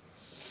least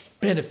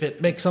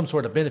make some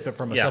sort of benefit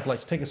for myself. Yeah.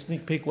 Like take a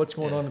sneak peek, what's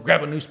going on,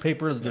 grab a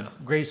newspaper, the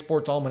Gray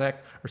Sports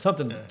Almanac, or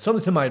something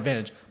to my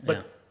advantage.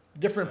 But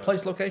different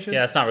place locations.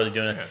 Yeah, it's not really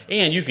doing it.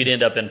 And you could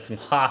end up in some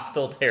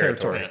hostile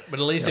territory. Territory. But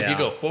at least if Yeah. you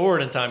go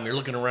forward in time, you're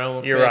looking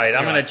around. You're right.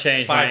 I'm You're going like, to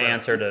change my fiber.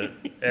 answer to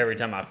every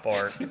time I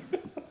fart.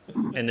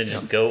 And then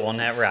just go on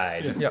that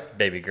ride. Yeah.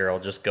 Baby girl,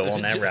 just go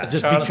on that ride.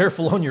 Just be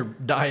careful on your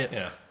diet.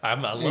 Yeah,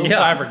 I'm a low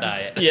fiber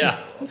diet.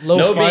 Yeah. Low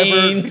no fiber.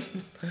 beans.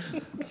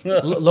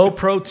 Low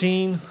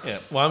protein. Yeah.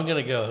 Well, I'm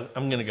gonna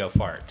go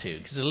fart too,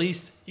 because at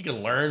least you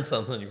can learn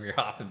something if you're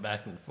hopping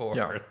back and forth.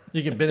 Yeah,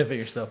 you can benefit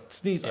yourself.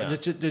 Sneeze. Yeah.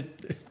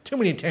 Too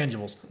many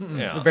intangibles.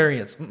 Yeah.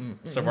 Variants.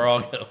 So we're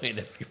all going.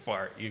 If you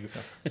fart, you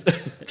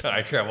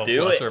time travel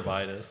Do plus it. or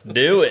minus.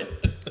 Do it.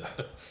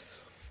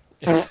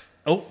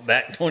 Oh,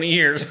 back 20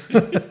 years.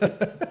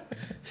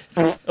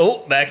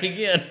 Oh, back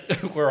again.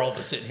 We're all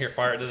just sitting here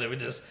farting, and then we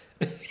just.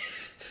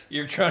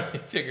 You're trying to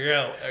figure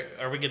out: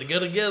 are we going to go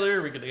together?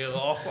 Are we going to go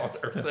off on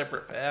our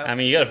separate paths? I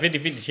mean, you got a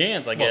 50-50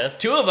 chance, I Well, guess.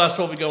 two of us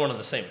will be going to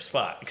the same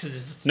spot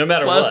because No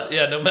matter what.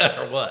 Yeah, no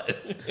matter what.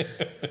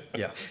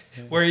 Yeah.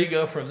 Where you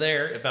go from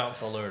there, it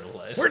bounces all over the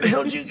place. Where the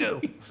hell did you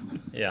go?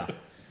 Yeah.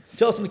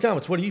 Tell us in the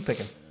comments. What are you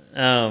picking?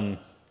 Man,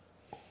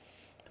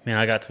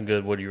 I got some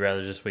good would you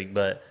rather this week,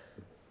 but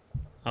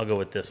I'll go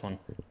with this one.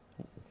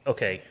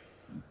 Okay.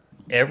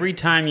 Every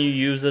time you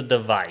use a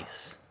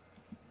device,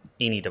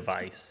 any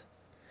device,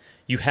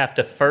 you have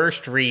to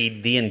first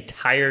read the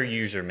entire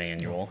user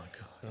manual.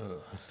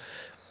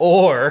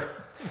 Or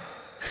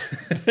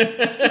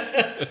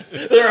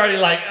They're already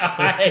like,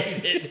 I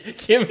hate it.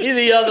 Give me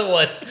the other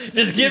one.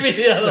 Just give me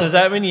the other one. Does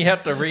that mean you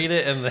have to read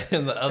it in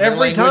the other Every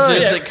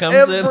languages time. it comes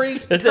Every in?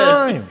 It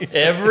time. says,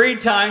 every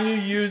time you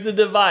use a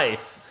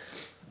device,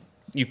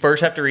 you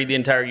first have to read the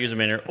entire user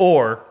manual,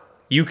 or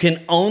you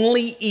can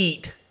only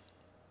eat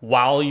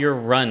while you're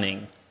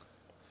running.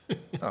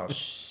 Oh,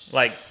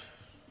 Like,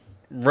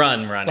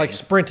 running. like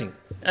sprinting.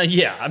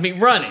 Yeah, I mean,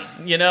 running.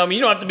 You know, I mean,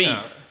 you don't have to be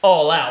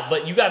all out,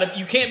 but you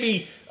can't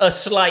be a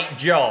slight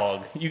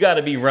jog. You got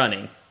to be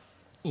running.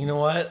 You know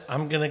what?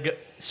 I'm going to go.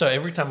 So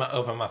every time I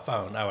open my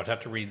phone, I would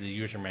have to read the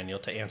user manual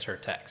to answer a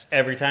text.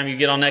 Every time you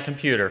get on that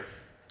computer.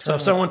 So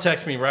if someone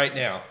texts me right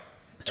now,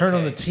 Turn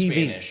on the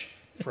TV. Spanish,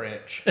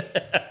 French,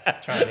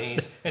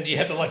 Chinese, and do you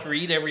have to like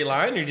read every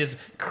line, or just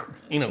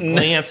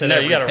glance at No,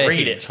 every you got to page?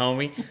 read it,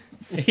 homie.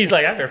 He's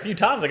like, after a few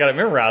times, I got to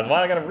memorize.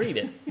 Why I got to read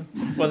it?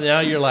 Well, now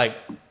you're like,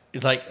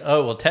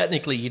 oh, well,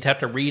 technically, you'd have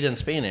to read in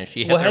Spanish.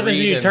 You have What to happens read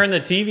when you in- turn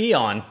the TV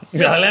on?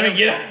 You're like, let me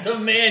get out the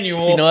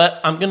manual. You know what?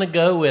 I'm gonna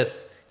go with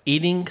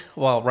eating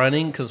while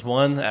running because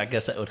one, I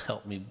guess that would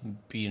help me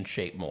be in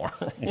shape more.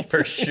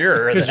 For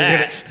sure. 'Cause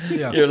That.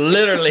 yeah. You're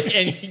literally,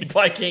 and you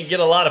probably can't get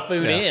a lot of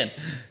food Yeah. in.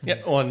 Yeah,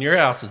 well, and your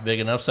house is big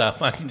enough, so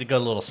if I need to go a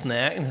little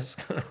snack, and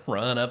just gonna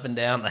run up and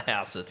down the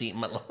house to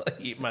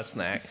eat my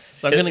snack.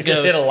 So I'm gonna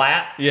Just go. hit a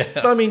lap. Yeah,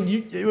 But I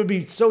mean, it would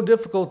be so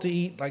difficult to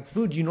eat like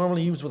food you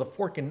normally use with a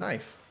fork and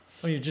knife.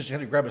 I mean, you just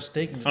have to grab a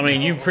steak. And just, I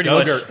mean, you pretty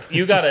Yogurt. much,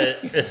 you got to,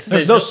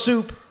 there's no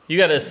soup. you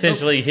got to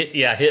essentially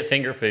hit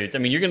finger foods. I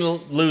mean, you're going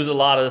to lose a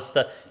lot of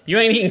stuff. You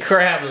ain't eating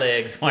crab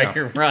legs while Yeah.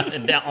 you're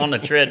running down on the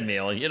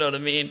treadmill. You know what I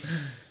mean?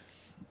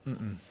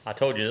 I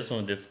told you this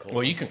one's difficult.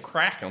 well, you can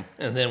crack them,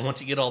 and then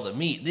once you get all the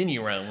meat, then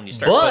you run when you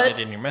start putting But,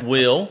 it in your mouth.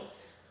 Will,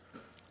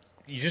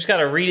 you just got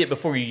to read it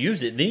before you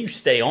use it. Then you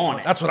stay on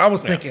it. That's what I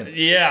was thinking.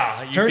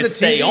 Yeah, you Turn can the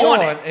stay TV on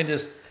on it. and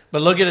just.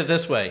 But look at it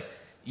this way: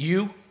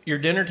 your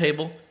dinner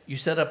table, you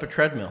set up a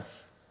treadmill.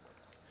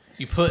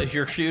 You put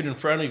your food in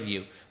front of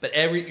you, but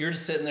you're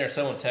just sitting there.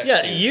 Someone texts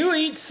Yeah, you. you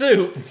eat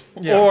soup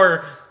Yeah.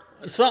 or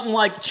something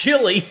like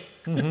chili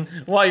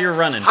while you're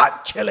running.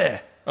 Hot chili.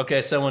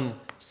 Okay, someone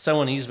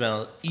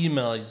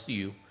emails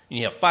you, and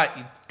you have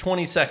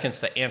 20 seconds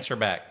to answer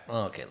back.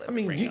 Okay, let I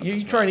me mean, bring up you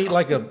this try and eat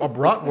like a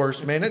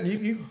bratwurst, man.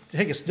 You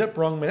take a step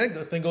wrong, man.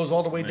 That thing goes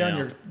all the way down Yeah.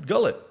 your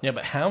gullet. Yeah,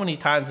 but how many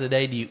times a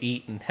day do you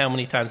eat, and how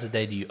many times a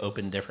day do you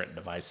open different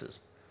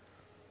devices?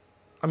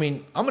 I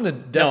mean, I'm gonna No,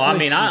 definitely. I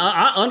mean,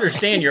 I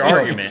understand your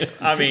argument.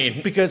 I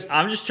mean, Because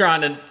I'm just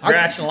trying to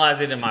rationalize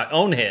it in my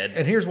own head.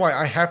 and here's why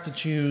I have to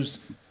choose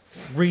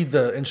read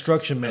the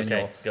instruction manual.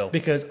 Okay, go.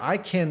 Because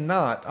I'm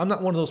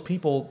not one of those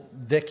people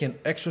that can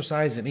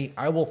exercise and eat.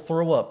 I will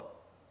throw up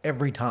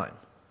every time.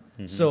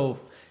 So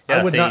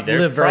I would not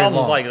there's live very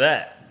problems long. like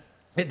that.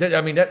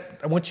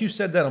 That once you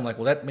said that, I'm like,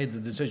 well, that made the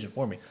decision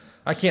for me.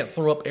 I can't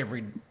throw up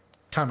every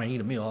time I eat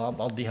a meal.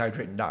 I'll dehydrate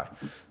and die.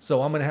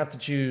 So I'm going to have to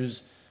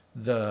choose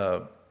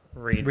the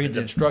read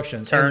the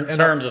instructions.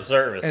 Terms of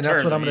service. And that's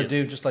terms what I'm of going to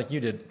use. do, just like you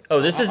did.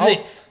 Oh, this is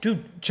I'll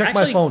dude. check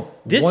actually, my phone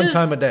this one is-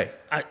 time a day.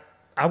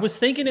 I was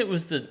thinking it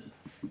was the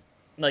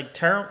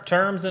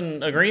terms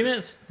and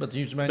agreements, But the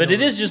user manual, but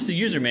it is just the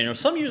user manual.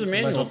 Some user might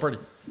as well manuals pretty.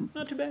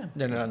 not too bad.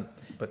 They're not,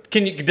 but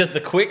Does the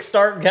quick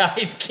start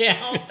guide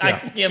count? I Yeah.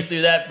 skimmed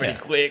through that pretty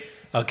quick.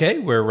 Okay,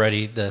 we're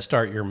ready to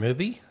start your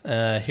movie.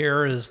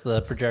 Here is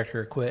the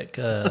projector quick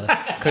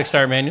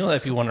start manual.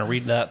 If you want to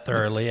read that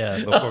thoroughly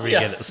before we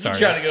get it You started.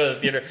 try to go to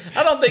the theater.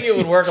 I don't think it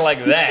would work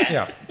like that.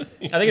 yeah, I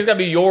think it's got to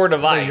be your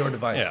device. your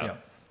device. Yeah. Yeah.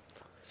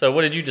 So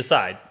what did you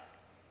decide?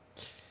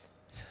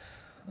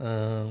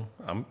 I'm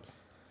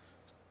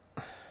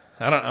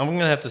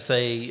gonna have to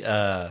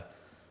say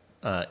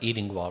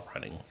eating while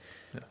running.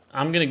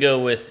 I'm going to go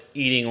with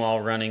eating while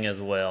running as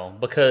well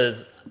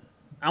because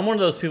I'm one of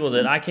those people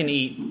that I can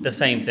eat the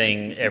same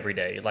thing every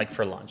day, like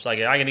for lunch. Like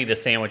I can eat a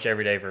sandwich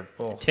every day for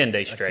 10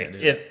 days straight. do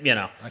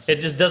If it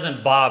just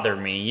doesn't bother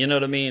me. You know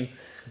what I mean?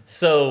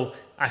 So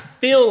I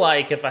feel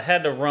like if I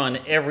had to run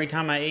every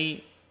time I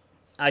eat,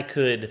 I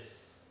could,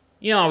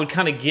 I would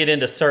kind of get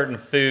into certain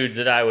foods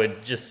that I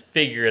would just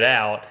figure it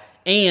out.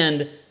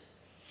 And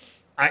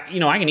I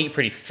can eat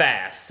pretty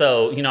fast.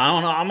 So, I don't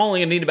know. I'm only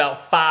going to need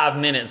about 5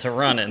 minutes of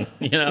running,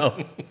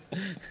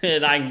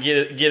 and I can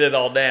get it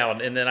all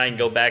down. And then I can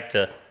go back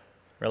to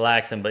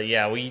relaxing. But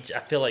yeah, I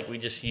feel like we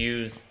just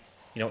use,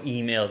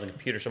 emails and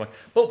computers so much.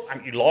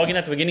 But you log in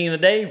at the beginning of the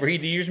day,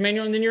 read the user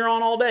manual, and then you're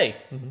on all day,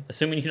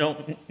 assuming you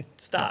don't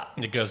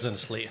stop. It goes into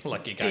sleep,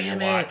 like you got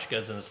Damn your it. watch,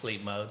 goes into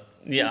sleep mode.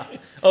 Yeah.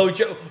 Oh,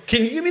 Joe,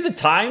 can you give me the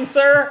time,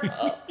 sir?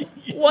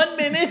 1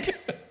 minute.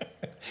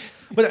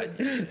 But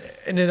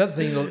and another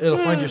thing it'll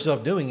find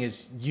yourself doing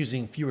is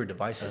using fewer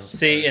devices.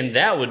 See, and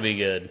that would be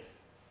good.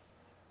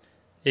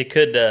 It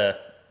could,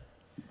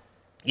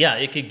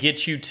 it could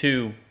get you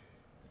to,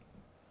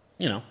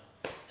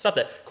 stop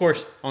that. Of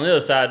course, on the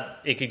other side,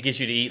 it could get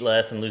you to eat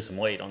less and lose some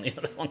weight on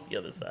the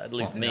other side. At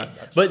least me.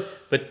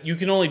 But you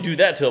can only do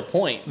that to a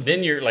point.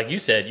 Then you're, like you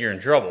said, you're in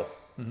trouble.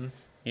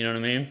 You know what I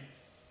mean?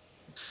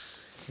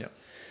 Yeah.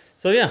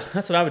 So yeah,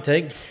 that's what I would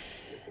take.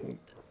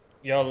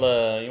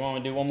 Y'all, you want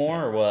me to do one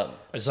more or what?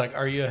 It's like,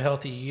 are you a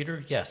healthy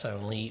eater? Yes, I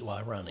only eat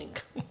while running.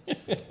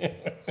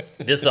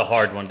 This is a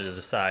hard one to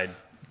decide.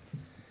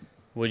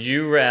 Would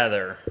you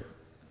rather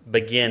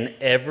begin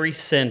every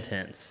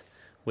sentence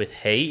with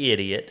 "Hey,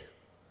 idiot,"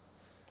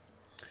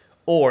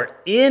 or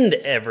end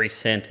every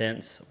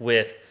sentence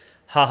with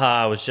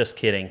 "Haha, I was just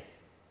kidding"?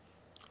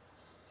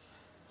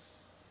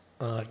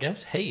 I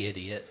guess "Hey,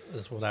 idiot"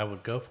 is what I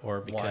would go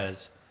for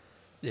because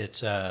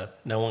it's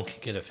no one can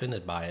get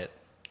offended by it.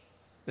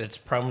 It's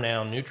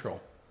pronoun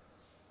neutral.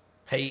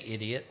 Hey,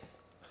 idiot.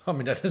 I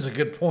mean, that is a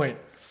good point.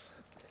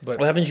 But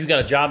What happens if you got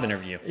a job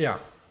interview? yeah,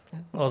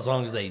 Well, as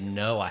long as they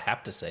know I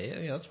have to say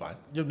it, that's fine.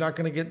 you're not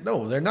going to get,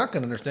 no, they're not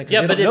going to understand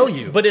Yeah, because but they don't it's,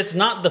 know you. but it's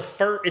not the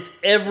first. It's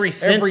every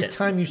sentence. Every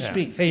time you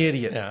speak, hey,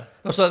 idiot. Yeah.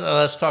 So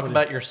let's talk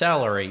about your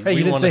salary. Hey,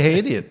 you didn't say hey,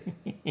 idiot.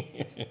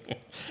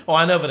 Oh,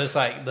 I know, but it's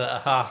like the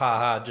ha ha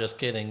ha, just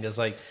kidding. It's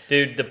like,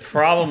 Dude, the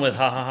problem with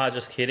 "ha ha ha,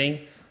 just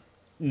kidding,"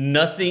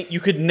 nothing. You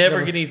could never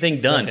get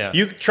anything done. Yeah.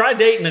 You try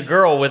dating a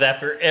girl with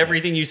after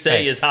everything you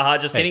say Hey. is "ha ha,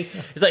 just kidding."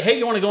 It's like, "Hey,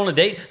 you want to go on a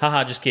date?" "Ha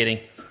ha, just kidding."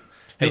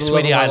 hey, You're the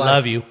sweetie, love I of my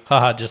love life. you.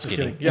 Haha, just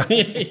kidding. Yeah.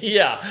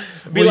 Yeah.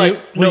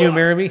 Will you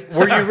marry me?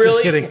 Were you Just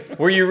really kidding.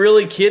 Were you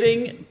really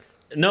kidding?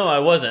 No, I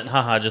wasn't.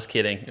 Haha, just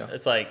kidding.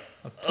 It's like,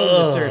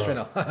 Totally serious right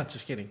now.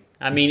 Just kidding.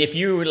 I mean, if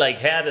you like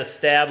had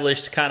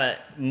established kind of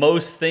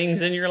most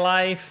things in your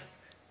life,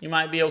 you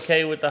might be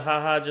okay with the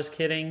haha, just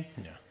kidding.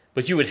 Yeah.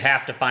 But you would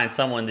have to find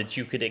someone that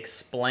you could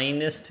explain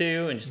this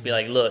to and just be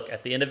like, look,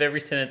 at the end of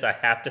every sentence, I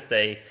have to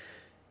say,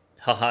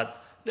 haha,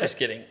 just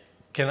kidding.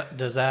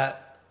 Does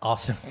that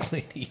also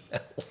include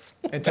emails?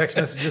 And text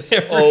messages.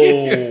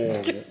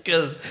 Oh.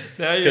 Because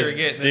now you're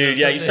getting Dude,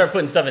 yeah, you start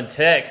putting stuff in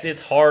text,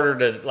 it's harder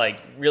to like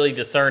really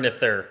discern if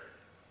they're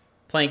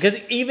playing. Because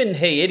even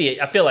 "Hey, idiot,"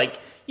 I feel like,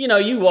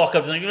 you walk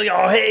up to them, you're like,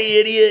 "Oh, hey,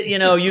 idiot,"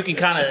 you can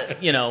kind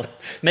of,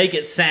 make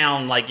it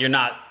sound like you're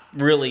not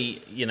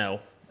really,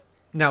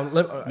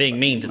 Now, being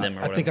mean to them or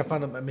I whatever. think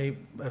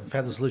I've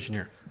had the solution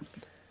here.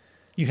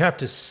 You have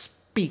to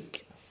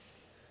speak.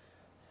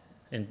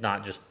 And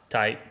not just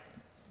type.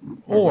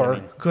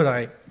 Or could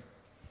I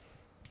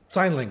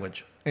sign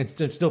language and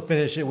still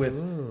finish it with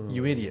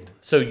 "you idiot"?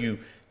 So you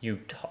You're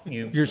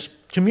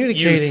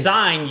communicating.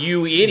 sign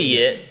 "you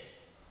idiot,"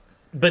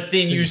 but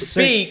then you you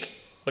say- speak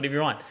whatever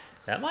you want.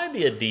 That might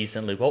be a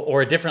decent loophole.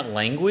 Or a different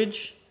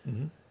language.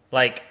 Mm-hmm.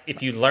 Like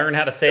if you learn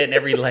how to say it in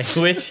every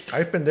language.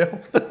 Type in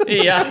there.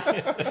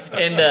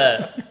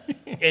 Yeah.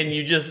 And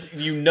you just,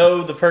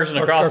 the person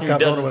across from you or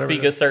doesn't whatever speak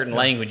it a is. certain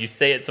language. You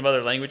say it some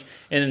other language.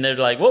 And then they're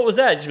like, "What was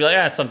that?" Just be like,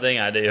 "Ah, something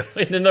I do."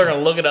 And then they're going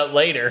to look it up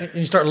later. And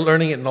you start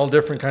learning it in all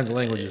different kinds of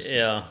languages.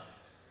 Yeah.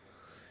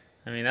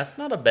 I mean, that's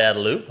not a bad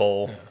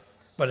loophole.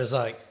 But it's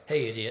like,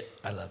 hey, idiot,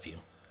 I love you.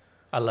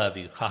 I love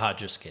you. Haha,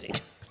 just kidding.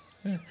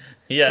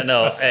 Yeah,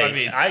 no.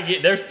 Hey, I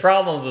get there's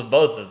problems with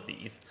both of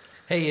these.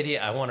 Hey,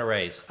 idiot, I want a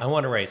raise. I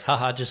want a raise.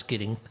 Haha, just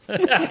kidding.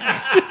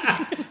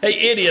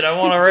 Hey, idiot, I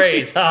want a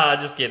raise. Ha,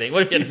 just kidding.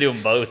 What if you had to do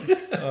them both?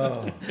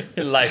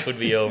 Your life would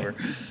be over.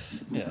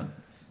 Yeah.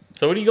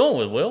 So what are you going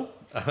with, Will?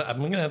 I'm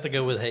going to have to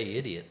go with hey,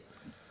 idiot.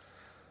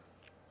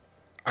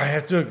 I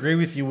have to agree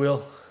with you,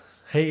 Will.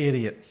 Hey,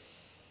 idiot.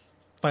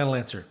 Final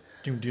answer.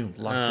 Doom.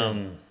 Locked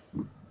in.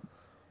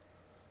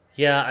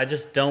 Yeah, I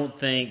just don't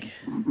think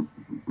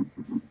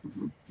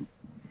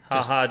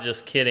haha,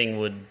 just kidding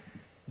would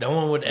No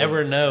one would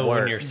ever know work.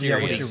 when you're Yeah,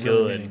 what serious. you're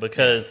really good meaning.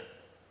 because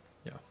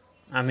Yeah.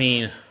 I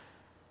mean,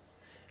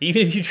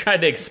 even if you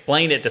tried to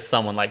explain it to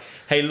someone like,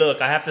 "Hey,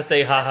 look, I have to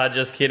say haha,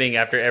 just kidding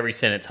after every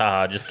sentence,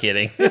 haha, just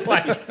kidding." It's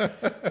like,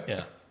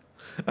 Yeah.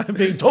 I'm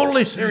being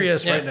totally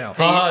serious right now.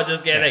 haha,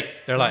 just kidding.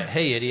 They're like,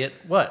 hey, idiot.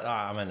 What?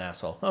 I'm an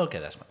asshole. Okay,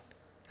 that's fine.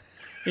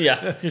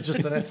 Yeah. You're just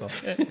an asshole.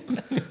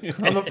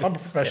 I'm a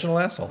professional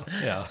asshole.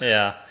 Yeah.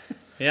 Yeah.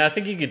 Yeah, I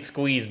think you could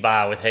squeeze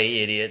by with "Hey,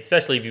 idiot,"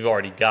 especially if you've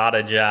already got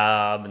a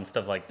job and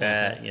stuff like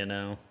that,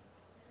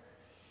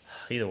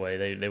 Either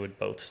way, they would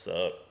both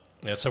suck.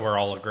 Yeah, so we're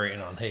all agreeing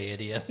on hey,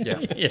 idiot. Yeah.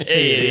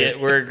 Hey, idiot.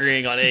 We're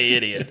agreeing on "Hey,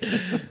 idiot."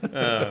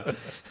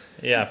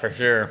 Yeah, for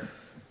sure.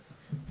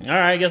 All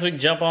right, I guess we can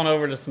jump on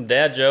over to some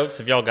dad jokes.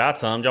 If y'all got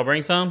some, y'all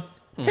bring some?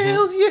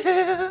 Hells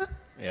yeah.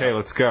 Okay,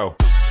 let's go.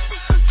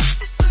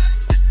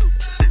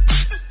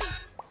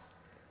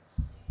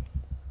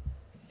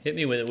 Hit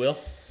me with it, Will.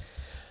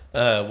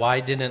 Why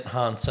didn't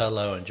Han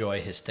Solo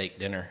enjoy his steak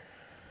dinner?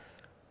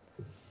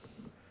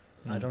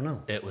 I don't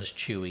know. It was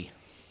chewy.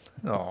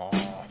 Oh.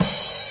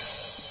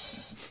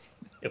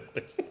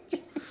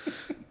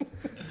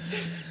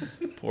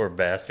 Poor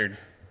bastard.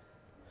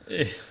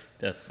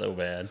 That's so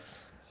bad.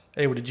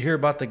 Hey, well, did you hear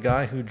about the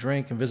guy who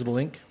drank invisible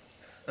ink?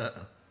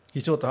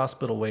 He's still at the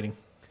hospital waiting.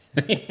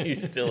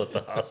 He's still at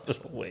the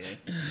hospital waiting.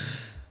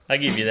 I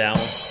give you that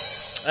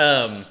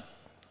one.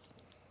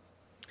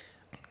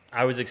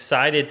 I was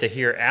excited to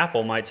hear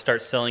Apple might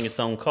start selling its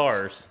own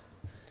cars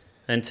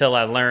until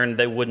I learned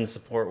they wouldn't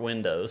support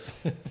Windows.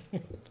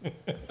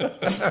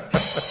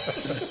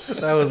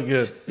 That was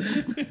good.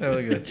 That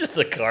was good. Just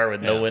a car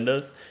with no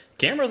windows.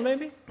 Cameras,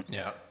 maybe?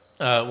 Yeah.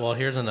 Well,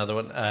 here's another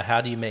one. How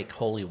do you make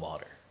holy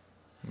water?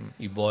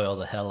 You boil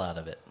the hell out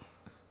of it.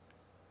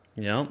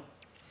 Yep.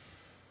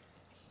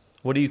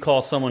 What do you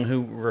call someone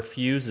who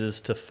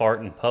refuses to fart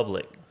in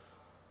public?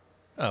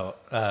 Oh,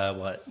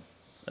 what?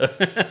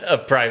 A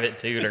private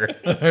tutor.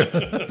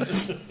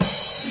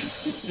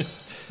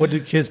 What do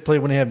kids play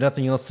when they have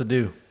nothing else to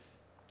do?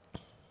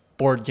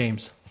 Board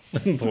games.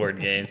 Board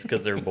games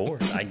because they're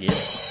bored. I get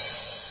it.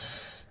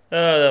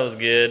 Oh, that was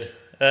good.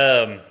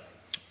 Y'all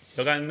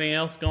got anything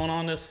else going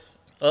on this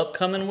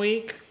upcoming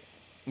week?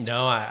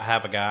 No,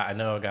 I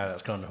know a guy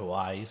that's going to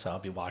Hawaii, so I'll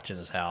be watching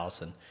his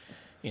house and,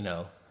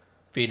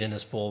 feeding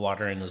his pool,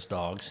 watering his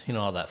dogs,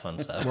 all that fun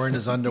stuff. Wearing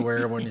his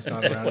underwear when he's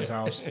not around his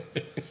house.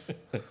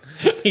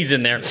 He's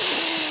in there.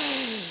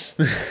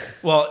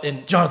 Well,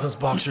 and Jonathan's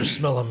boxers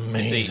smell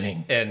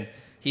amazing. and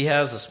he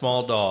has a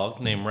small dog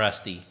named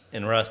Rusty,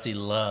 and Rusty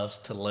loves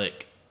to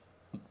lick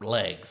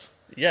legs.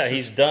 Yeah,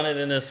 he's done it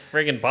in this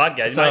friggin'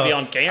 podcast. He might be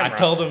on camera. I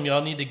told him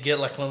y'all need to get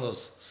like one of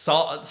those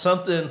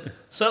something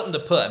to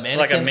put,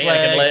 Like a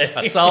mannequin leg.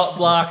 a salt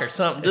block or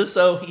something, just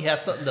so he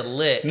has something to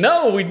lick.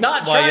 No, we're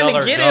not trying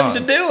to get him to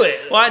do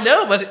it. Well, I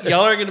know, but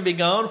y'all are going to be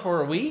gone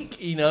for a week.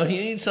 He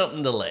needs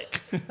something to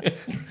lick.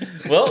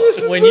 Well,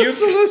 Why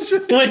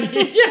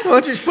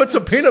don't you put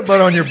some peanut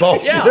butter on your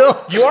balls, yeah,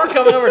 Bill? you are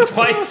coming over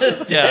twice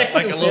a day.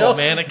 Like a little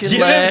mannequin Give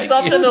leg. him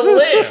something to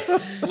lick.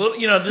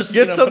 Just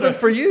Get something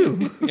for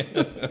you.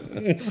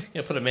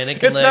 put a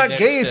mannequin. It's leg not next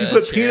gay if to you a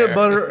put chair. peanut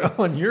butter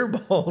on your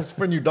balls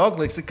when your dog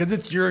licks it because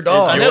it's your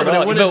dog. I know, but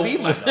dog. it wouldn't be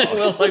my dog.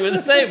 Will's like,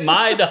 this ain't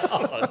my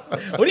dog.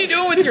 What are you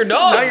doing with your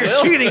dog, Now you're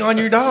Will? cheating on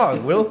your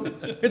dog, Will.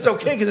 It's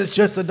okay because it's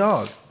just a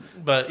dog.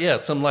 But yeah,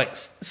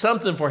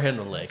 something for him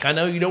to lick. I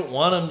know you don't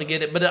want him to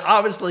get it, but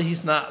obviously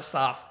he's not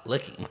stopped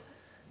licking.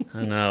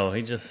 I know.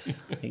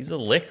 He's a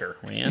licker,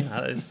 man.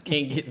 I just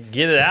can't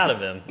get it out of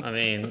him. I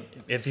mean,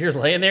 if you're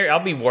laying there, I'll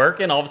be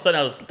working. All of a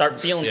sudden, I'll start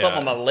feeling something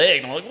on my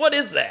leg. And I'm like, what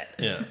is that?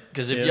 Yeah.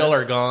 Because if y'all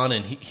are gone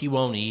and he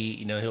won't eat,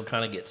 he'll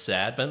kind of get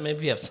sad. But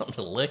maybe you have something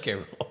to lick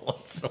every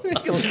once in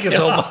a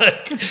while.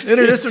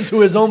 Introduce him to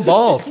his own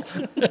balls.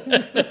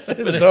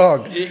 He's a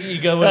dog.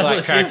 You go That's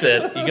into what she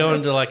said. You go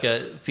into like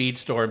a feed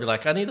store and be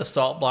like, I need a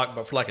salt block,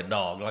 but for like a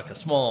dog, like a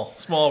small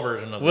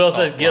version of. Will the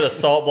says, salt get a block.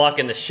 salt block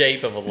in the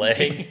shape of a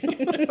leg.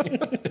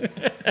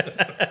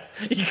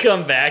 You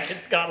come back,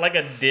 it's got like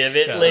a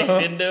divot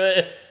licked into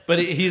it. But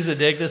he's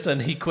addicted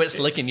and he quits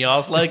licking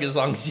y'all's leg as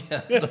long as you.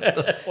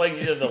 It's like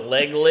you did the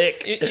leg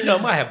lick. It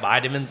might have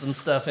vitamins and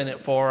stuff in it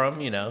for him.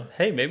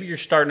 Hey, maybe you're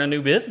starting a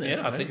new business.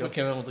 Yeah, I think we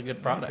came in with a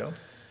good product.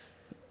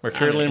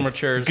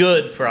 Mature.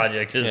 Good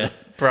project is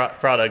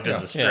product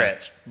is a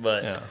stretch,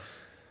 but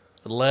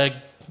Leg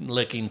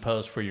licking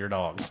post for your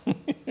dogs.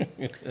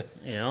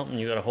 and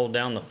you got to hold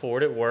down the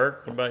fort at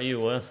work. What about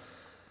you, Wes?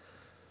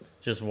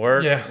 Just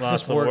work,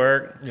 lots just of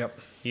work. Yep.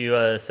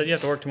 You said you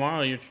have to work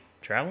tomorrow. You're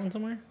traveling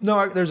somewhere?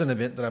 No, there's an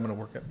event that I'm going to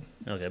work at.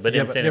 Okay, but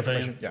didn't say anything.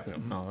 information. Yeah.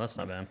 Oh, that's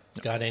not bad.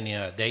 Got any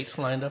dates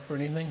lined up or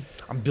anything?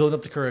 I'm building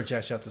up the courage to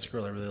ask out this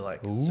girl I really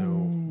like. So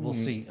we'll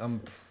see.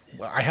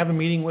 I have a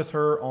meeting with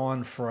her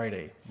on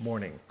Friday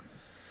morning.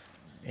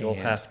 You'll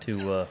have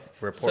to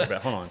report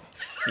back. Hold on.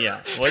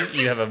 Yeah. What?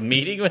 You have a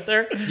meeting with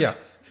her? Yeah.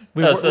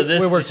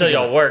 So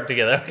y'all work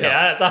together. Okay,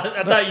 Yeah.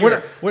 I thought you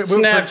were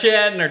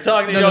Snapchatting or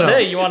talking to each other.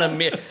 Hey, you want to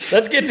meet?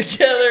 Let's get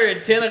together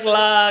at 10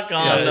 o'clock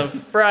on a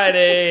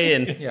Friday.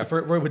 And Yeah,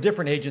 we're with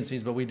different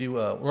agencies, but we do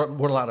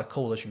we're a lot of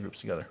coalition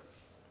groups together.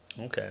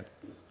 okay,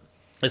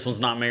 this one's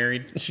not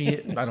married.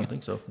 I don't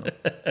think so. No.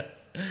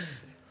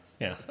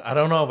 Yeah, I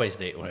don't always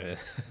date when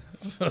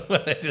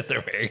I did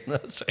their married.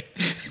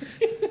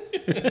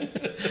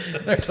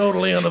 They're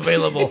totally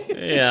unavailable.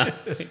 Yeah,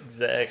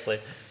 exactly.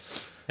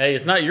 Hey,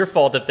 it's not your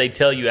fault if they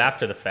tell you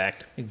after the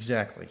fact.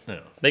 Exactly.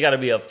 No. They got to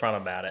be upfront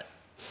about it.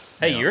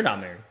 Hey, you're not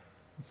married.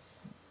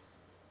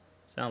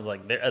 Sounds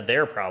like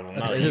their problem.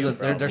 Not It is your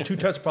problem. there's two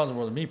types of problems.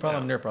 Well, me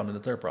problem and their problem.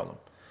 It's their problem.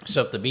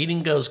 So if the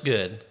meeting goes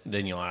good,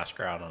 then you'll ask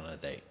her out on a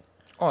date.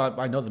 Oh,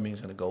 I know the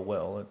meeting's going to go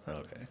well.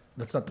 Okay.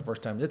 That's not the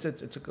first time.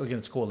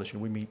 It's coalition.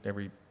 We meet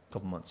every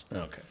couple months,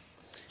 Okay.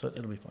 so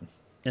it'll be fun.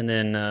 And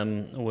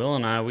then Will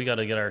and we got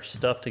to get our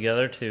stuff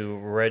together to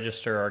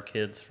register our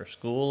kids for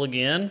school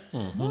again.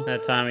 Mm-hmm.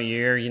 That time of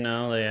year,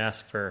 they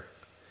ask for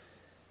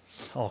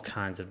all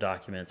kinds of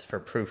documents for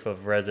proof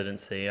of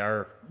residency.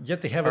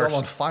 Yet they have it all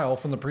on file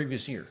from the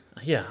previous year.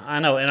 Yeah, I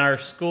know. And our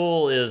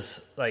school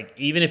is like,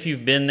 even if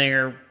you've been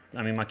there,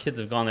 I mean, my kids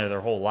have gone there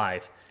their whole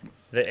life.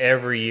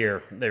 Every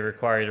year they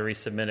require you to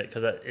resubmit it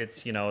because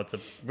it's a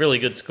really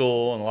good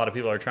school and a lot of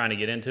people are trying to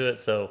get into it.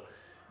 So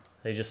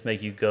they just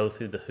make you go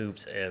through the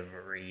hoops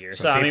every year.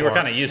 So I mean, we're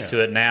kind of used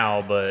to it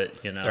now,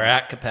 but they're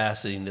at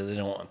capacity and they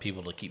don't want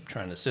people to keep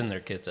trying to send their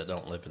kids that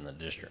don't live in the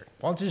district.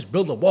 Why don't you just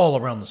build a wall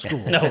around the school?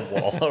 No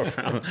wall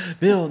around.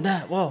 Build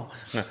that wall.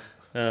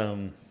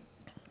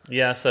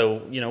 Yeah, so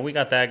we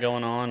got that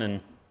going on,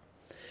 and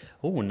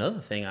another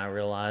thing I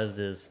realized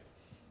is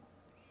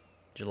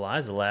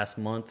July's the last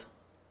month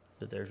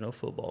that there's no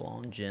football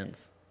on,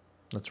 gents.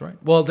 That's right.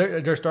 Well,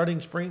 they're starting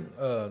not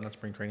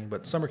spring training,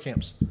 but summer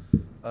camps.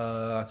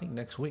 I think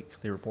next week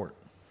they report.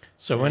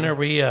 So when are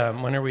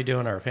we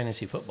doing our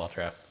fantasy football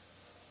draft?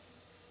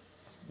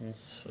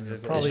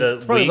 Probably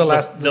week the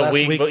last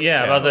week.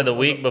 Yeah, I was like the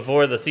week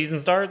before the season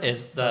starts.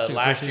 Is the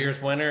last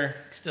year's winner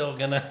still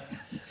gonna?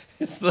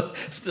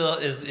 Still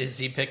is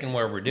he picking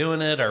where we're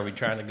doing it? Are we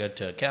trying to go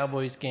to a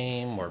Cowboys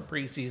game or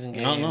preseason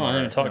game? I don't know. I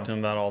haven't talked to him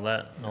about all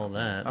that. I'm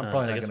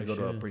probably not going to go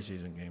to a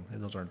preseason game.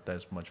 Those aren't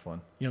as much fun.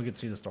 You don't get to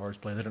see the stars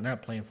play. They're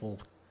not playing full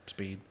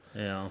speed.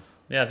 Yeah.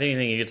 Yeah, if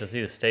anything, you get to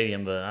see the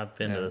stadium, but I've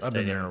been to the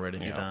stadium there already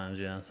a few times,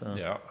 So.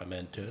 Yeah, I'm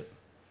into it.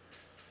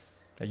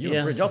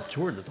 Y'all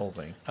toured the whole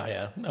thing. Oh,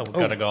 yeah. No, we've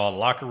got to go all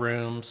locker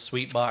rooms,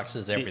 suite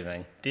boxes,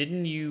 everything.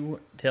 Didn't you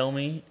tell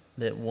me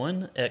that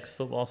one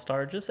ex-football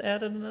star just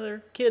added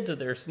another kid to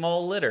their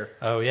small litter?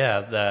 Oh,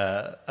 yeah.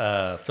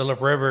 The Phillip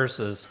Rivers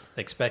is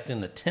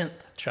expecting the 10th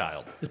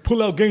child. His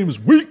pull-out game is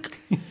weak.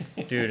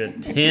 Dude, a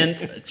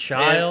 10th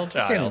child?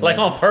 10th child. Like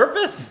on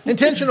purpose?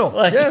 Intentional,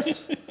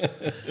 yes.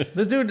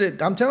 This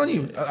dude, I'm telling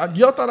you,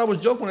 y'all thought I was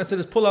joking when I said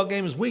his pull-out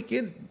game is weak.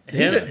 Him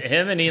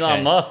and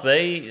Elon Musk,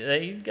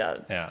 they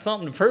got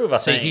something to prove, I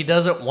think. He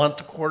doesn't want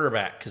to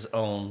quarterback his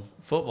own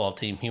football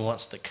team. He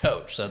wants to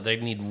coach. So they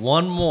need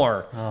one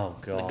more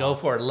to go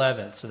for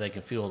 11 so they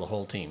can fuel the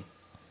whole team.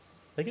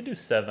 They could do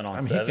 7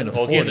 on 7. He can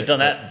Well, afford he had done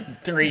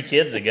that 3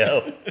 kids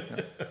ago.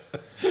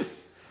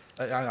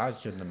 I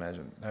couldn't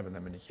imagine having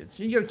that many kids.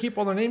 You got to keep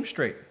all their names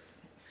straight.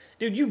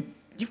 Dude,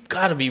 you've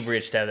got to be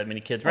rich to have that many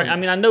kids, right? I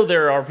mean, I know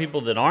there are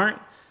people that aren't,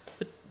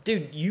 but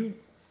dude, you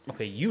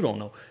don't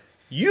know.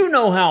 You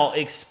know how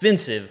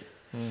expensive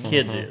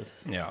kids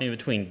is. Yeah. I mean,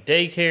 between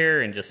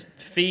daycare and just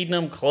feeding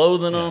them,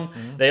 clothing them.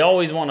 Mm-hmm. They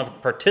always want to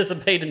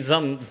participate in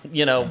some,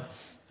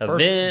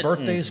 event.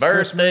 Birthdays,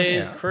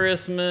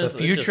 Christmas. The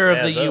future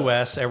of the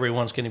U.S.,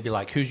 everyone's going to be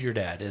like, who's your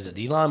dad? Is it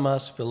Elon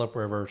Musk, Phillip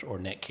Rivers, or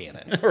Nick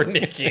Cannon? Or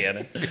Nick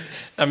Cannon.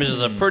 I mean, there's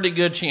a pretty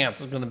good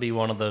chance it's going to be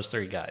one of those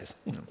 3 guys.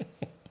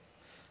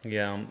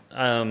 Yeah.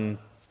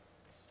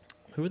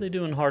 Who are they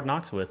doing Hard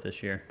Knocks with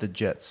this year? The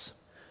Jets.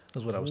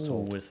 That's what I was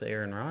told. With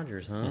Aaron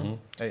Rodgers, huh? Mm-hmm.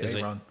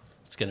 Hey, Ron.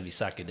 It's going to be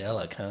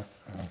psychedelic, huh?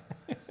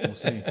 We'll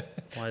see.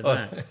 Why is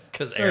that?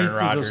 Because Aaron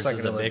Rodgers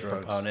is a big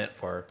drugs. proponent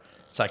for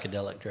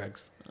psychedelic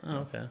drugs. Oh,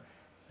 okay.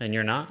 And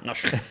you're not? No.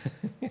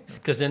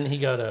 Because didn't he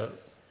go to,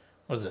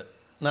 what was it?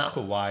 Not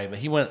Hawaii, but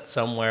he went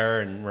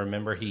somewhere, and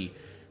remember he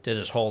did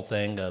his whole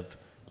thing of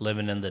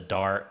living in the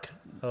dark,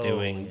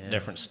 doing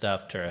different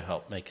stuff to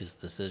help make his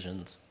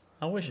decisions.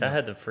 I wish I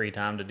had the free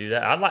time to do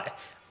that.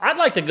 I'd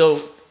like to go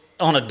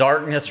on a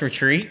darkness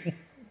retreat.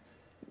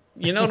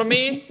 You know what I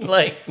mean?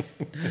 Like,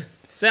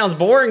 sounds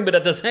boring, but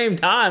at the same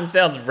time,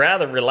 sounds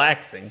rather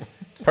relaxing,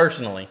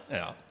 personally.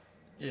 Yeah.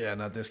 Yeah,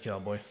 not this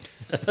cowboy.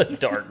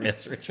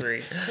 Darkness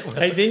retreat.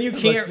 Hey, then you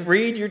can't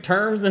read your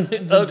terms and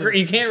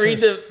you can't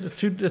read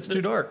It's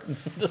too dark.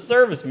 The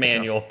service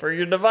manual for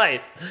your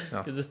device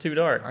because it's too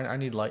dark. I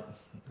need light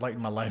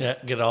in my life. Yeah,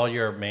 get all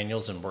your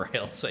manuals in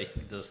Braille so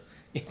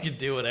you can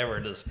do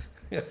whatever. Just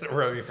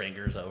rub your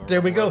fingers over.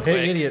 There we go. Quick.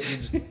 Hey, idiot. You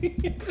just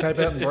type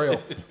it out in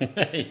Braille.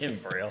 In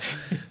Braille.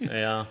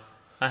 Yeah.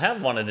 I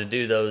have wanted to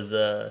do those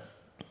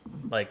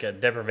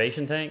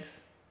deprivation tanks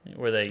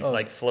where they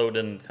float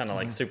in kind of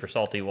like super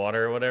salty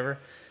water or whatever.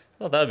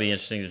 I thought that would be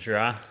interesting to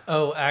try.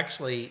 Oh,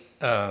 actually,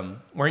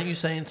 weren't you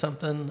saying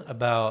something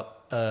about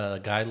a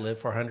guy lived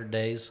for 100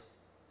 days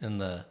in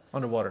the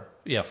underwater?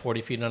 Yeah,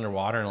 40 feet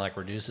underwater and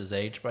reduce his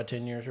age by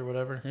 10 years or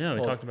whatever. Yeah,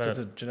 we talked about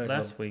it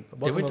last week.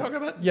 Did we talk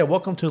about it? Yeah,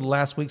 welcome to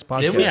last week's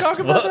podcast. Did we talk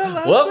about that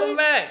last welcome week?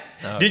 back.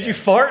 Okay. Did you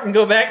fart and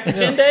go back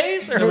 10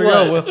 days? Or There we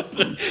what?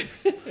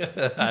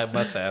 go. I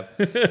must have.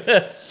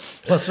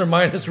 Plus or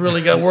minus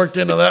really got worked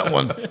into that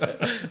one.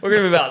 We're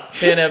going to be about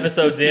 10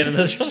 episodes in, and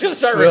this is just going to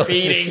start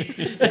repeating.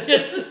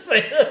 Just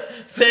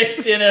say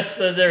 10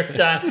 episodes every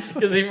time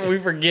because we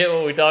forget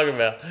what we talk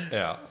about.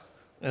 Yeah.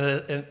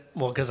 And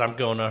because I'm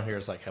going on here,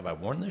 it's like, have I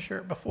worn this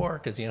shirt before?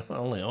 Because I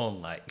only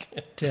own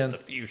just a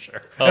few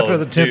shirts. After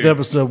the 10th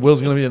episode,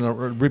 Will's going to be in a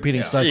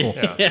repeating cycle.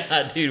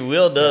 Yeah, dude,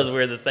 Will does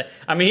wear the same.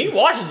 I mean, he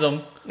washes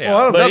them,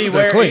 but he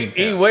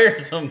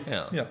wears them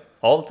Yeah.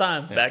 all the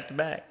time, back to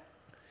back.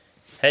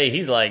 Hey,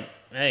 he's like,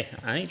 hey,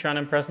 I ain't trying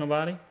to impress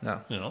nobody.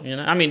 No.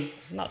 I mean,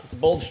 it's a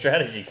bold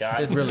strategy,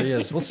 Kai. It really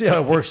is. We'll see how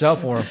it works out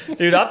for him.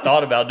 Dude, I've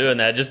thought about doing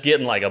that, just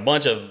getting a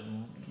bunch of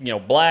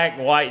black,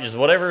 white, just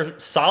whatever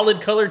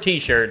solid color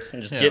T-shirts,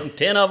 and just getting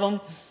 10 of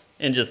them,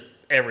 and just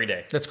every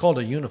day. That's called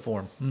a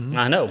uniform. Mm-hmm.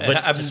 I know, but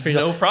I've just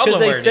no problem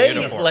wearing a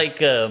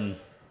uniform.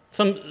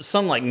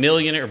 Some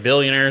millionaire or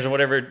billionaires or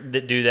whatever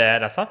that do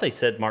that. I thought they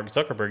said Mark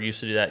Zuckerberg used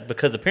to do that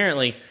because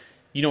apparently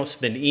you don't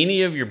spend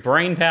any of your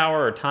brain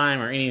power or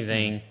time or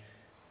anything,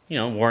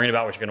 worrying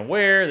about what you're going to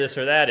wear, this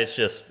or that. It's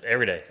just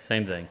every day,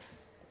 same thing.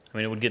 I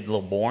mean, it would get a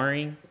little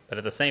boring, but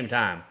at the same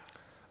time.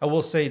 I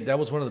will say that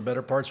was one of the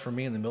better parts for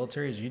me in the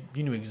military is you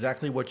knew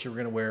exactly what you were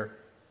going to wear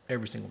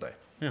every single day.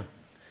 Yeah.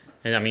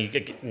 And I mean,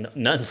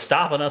 nothing's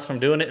stopping us from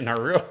doing it in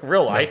our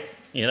real life,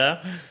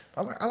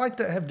 I like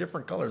to have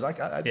different colors.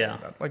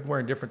 I like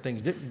wearing different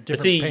things,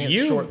 different pants,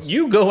 shorts.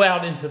 You go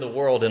out into the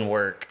world and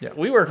work. Yeah.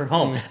 We work from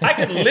home. I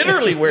could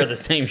literally wear the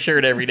same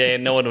shirt every day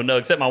and no one would know,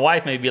 except my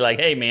wife may be like,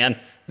 hey, man,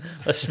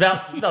 it's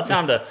about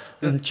time to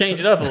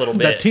change it up a little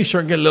bit. That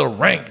T-shirt get a little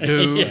rank,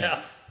 dude.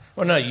 Yeah.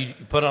 Well, no, you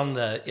put on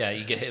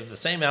you get the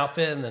same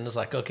outfit, and then it's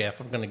like, okay,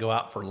 if I'm going to go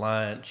out for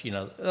lunch,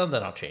 then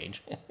I'll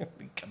change.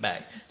 Come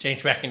back,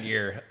 change back into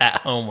your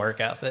at-home work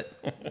outfit.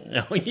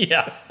 Oh,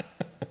 yeah.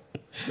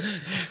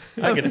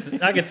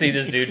 I could see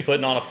this dude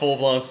putting on a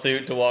full-blown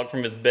suit to walk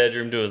from his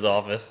bedroom to his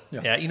office.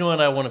 Yeah, you know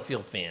what? I want to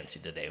feel fancy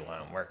today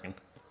while I'm working.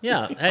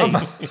 Yeah, hey,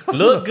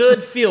 look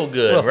good, feel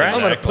good, Well, right?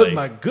 I'm going to put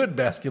my good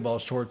basketball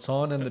shorts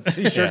on and the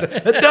T-shirt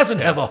that doesn't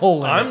have a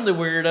hole in it. I'm the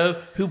weirdo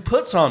who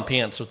puts on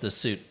pants with this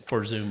suit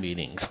for Zoom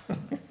meetings.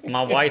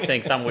 My wife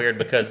thinks I'm weird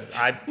because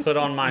I put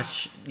on my,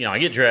 I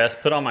get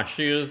dressed, put on my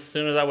shoes as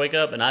soon as I wake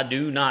up, and I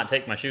do not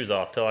take my shoes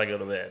off till I go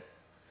to bed.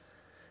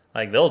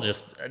 Like,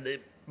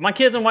 my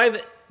kids and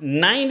wife,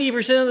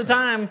 90% of the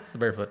time,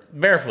 Barefoot.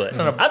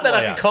 I bet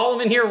I could call them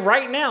in here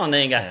right now and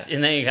they ain't got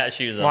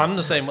shoes on. Well, I'm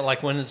the same.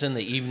 Like when it's in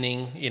the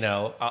evening,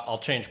 I'll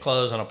change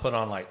clothes and I'll put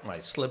on like my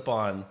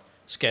slip-on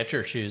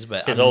Skechers shoes.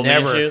 But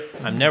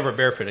I'm never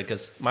barefooted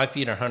because my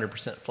feet are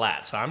 100%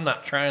 flat. So I'm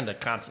not trying to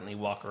constantly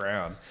walk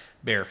around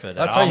barefoot.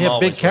 That's how you have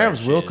big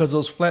calves, Will, because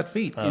those flat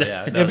feet. Oh,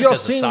 yeah. Have y'all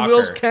seen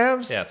Will's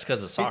calves? Yeah, it's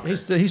because of soccer.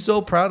 He's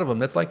so proud of them.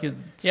 That's like his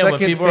second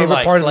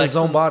favorite part of his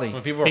own body.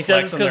 He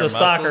says it's because of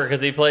soccer because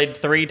he played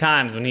 3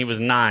 times when he was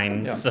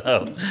 9. Yeah.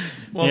 So,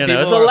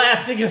 it's a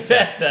lasting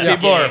effect.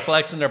 People are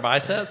flexing their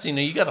biceps.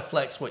 You got to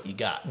flex what you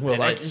got.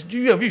 Well,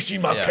 have you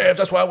seen my calves?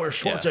 That's why I wear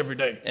shorts every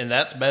day. And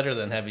that's better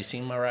than have you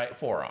seen my right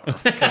forearm?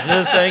 Because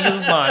this thing is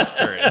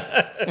monstrous.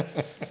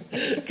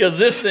 Because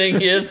this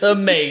thing is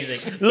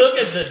amazing. Look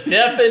at the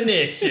definition.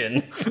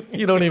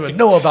 You don't even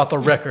know about the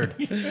record.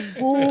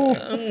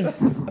 Oh,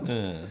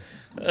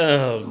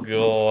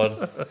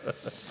 God.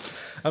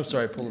 I'm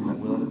sorry, pulling my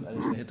wheel. I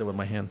just hit that with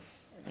my hand.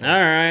 All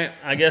right.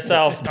 I guess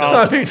I'll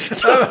John, edit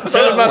that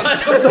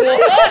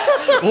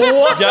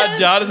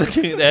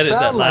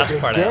last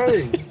part out.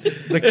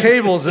 The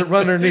cables that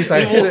run underneath,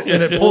 I hit it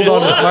and it pulled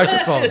on his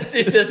microphone. This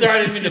dude says, sorry,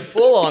 I didn't mean to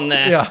pull on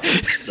that. Yeah.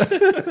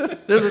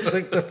 There's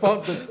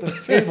the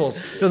cables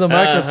to the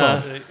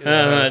microphone.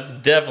 It's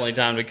definitely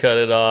time to cut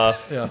it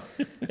off. Yeah. All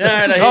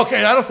right,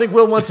 okay, I don't think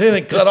Will wants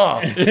anything cut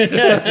off.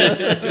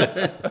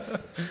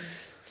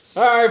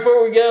 All right,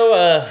 before we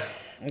go,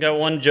 I got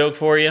one joke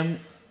for you.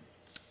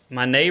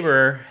 My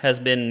neighbor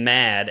has been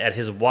mad at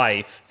his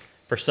wife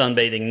for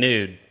sunbathing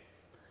nude.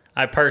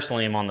 I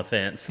personally am on the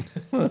fence.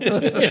 All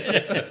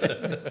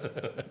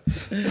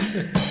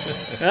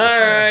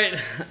right.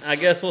 I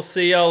guess we'll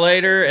see y'all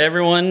later.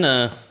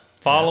 Everyone,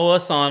 follow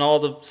us on all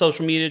the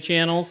social media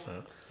channels.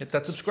 Hit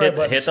that subscribe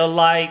button. Hit the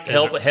like.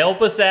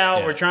 Help us out.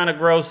 Yeah. We're trying to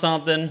grow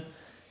something.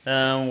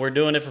 We're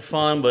doing it for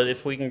fun, but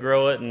if we can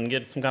grow it and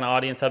get some kind of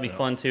audience, that'd be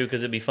fun too,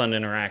 because it'd be fun to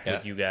interact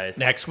with you guys.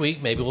 Next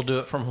week, maybe we'll do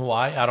it from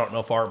Hawaii. I don't know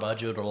if our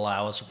budget will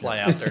allow us to fly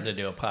out there to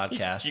do a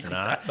podcast or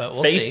not, but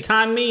we'll see.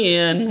 FaceTime me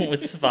in.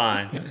 It's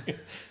fine.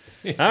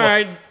 All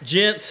right,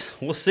 gents.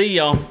 We'll see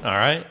y'all. All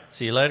right.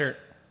 See you later.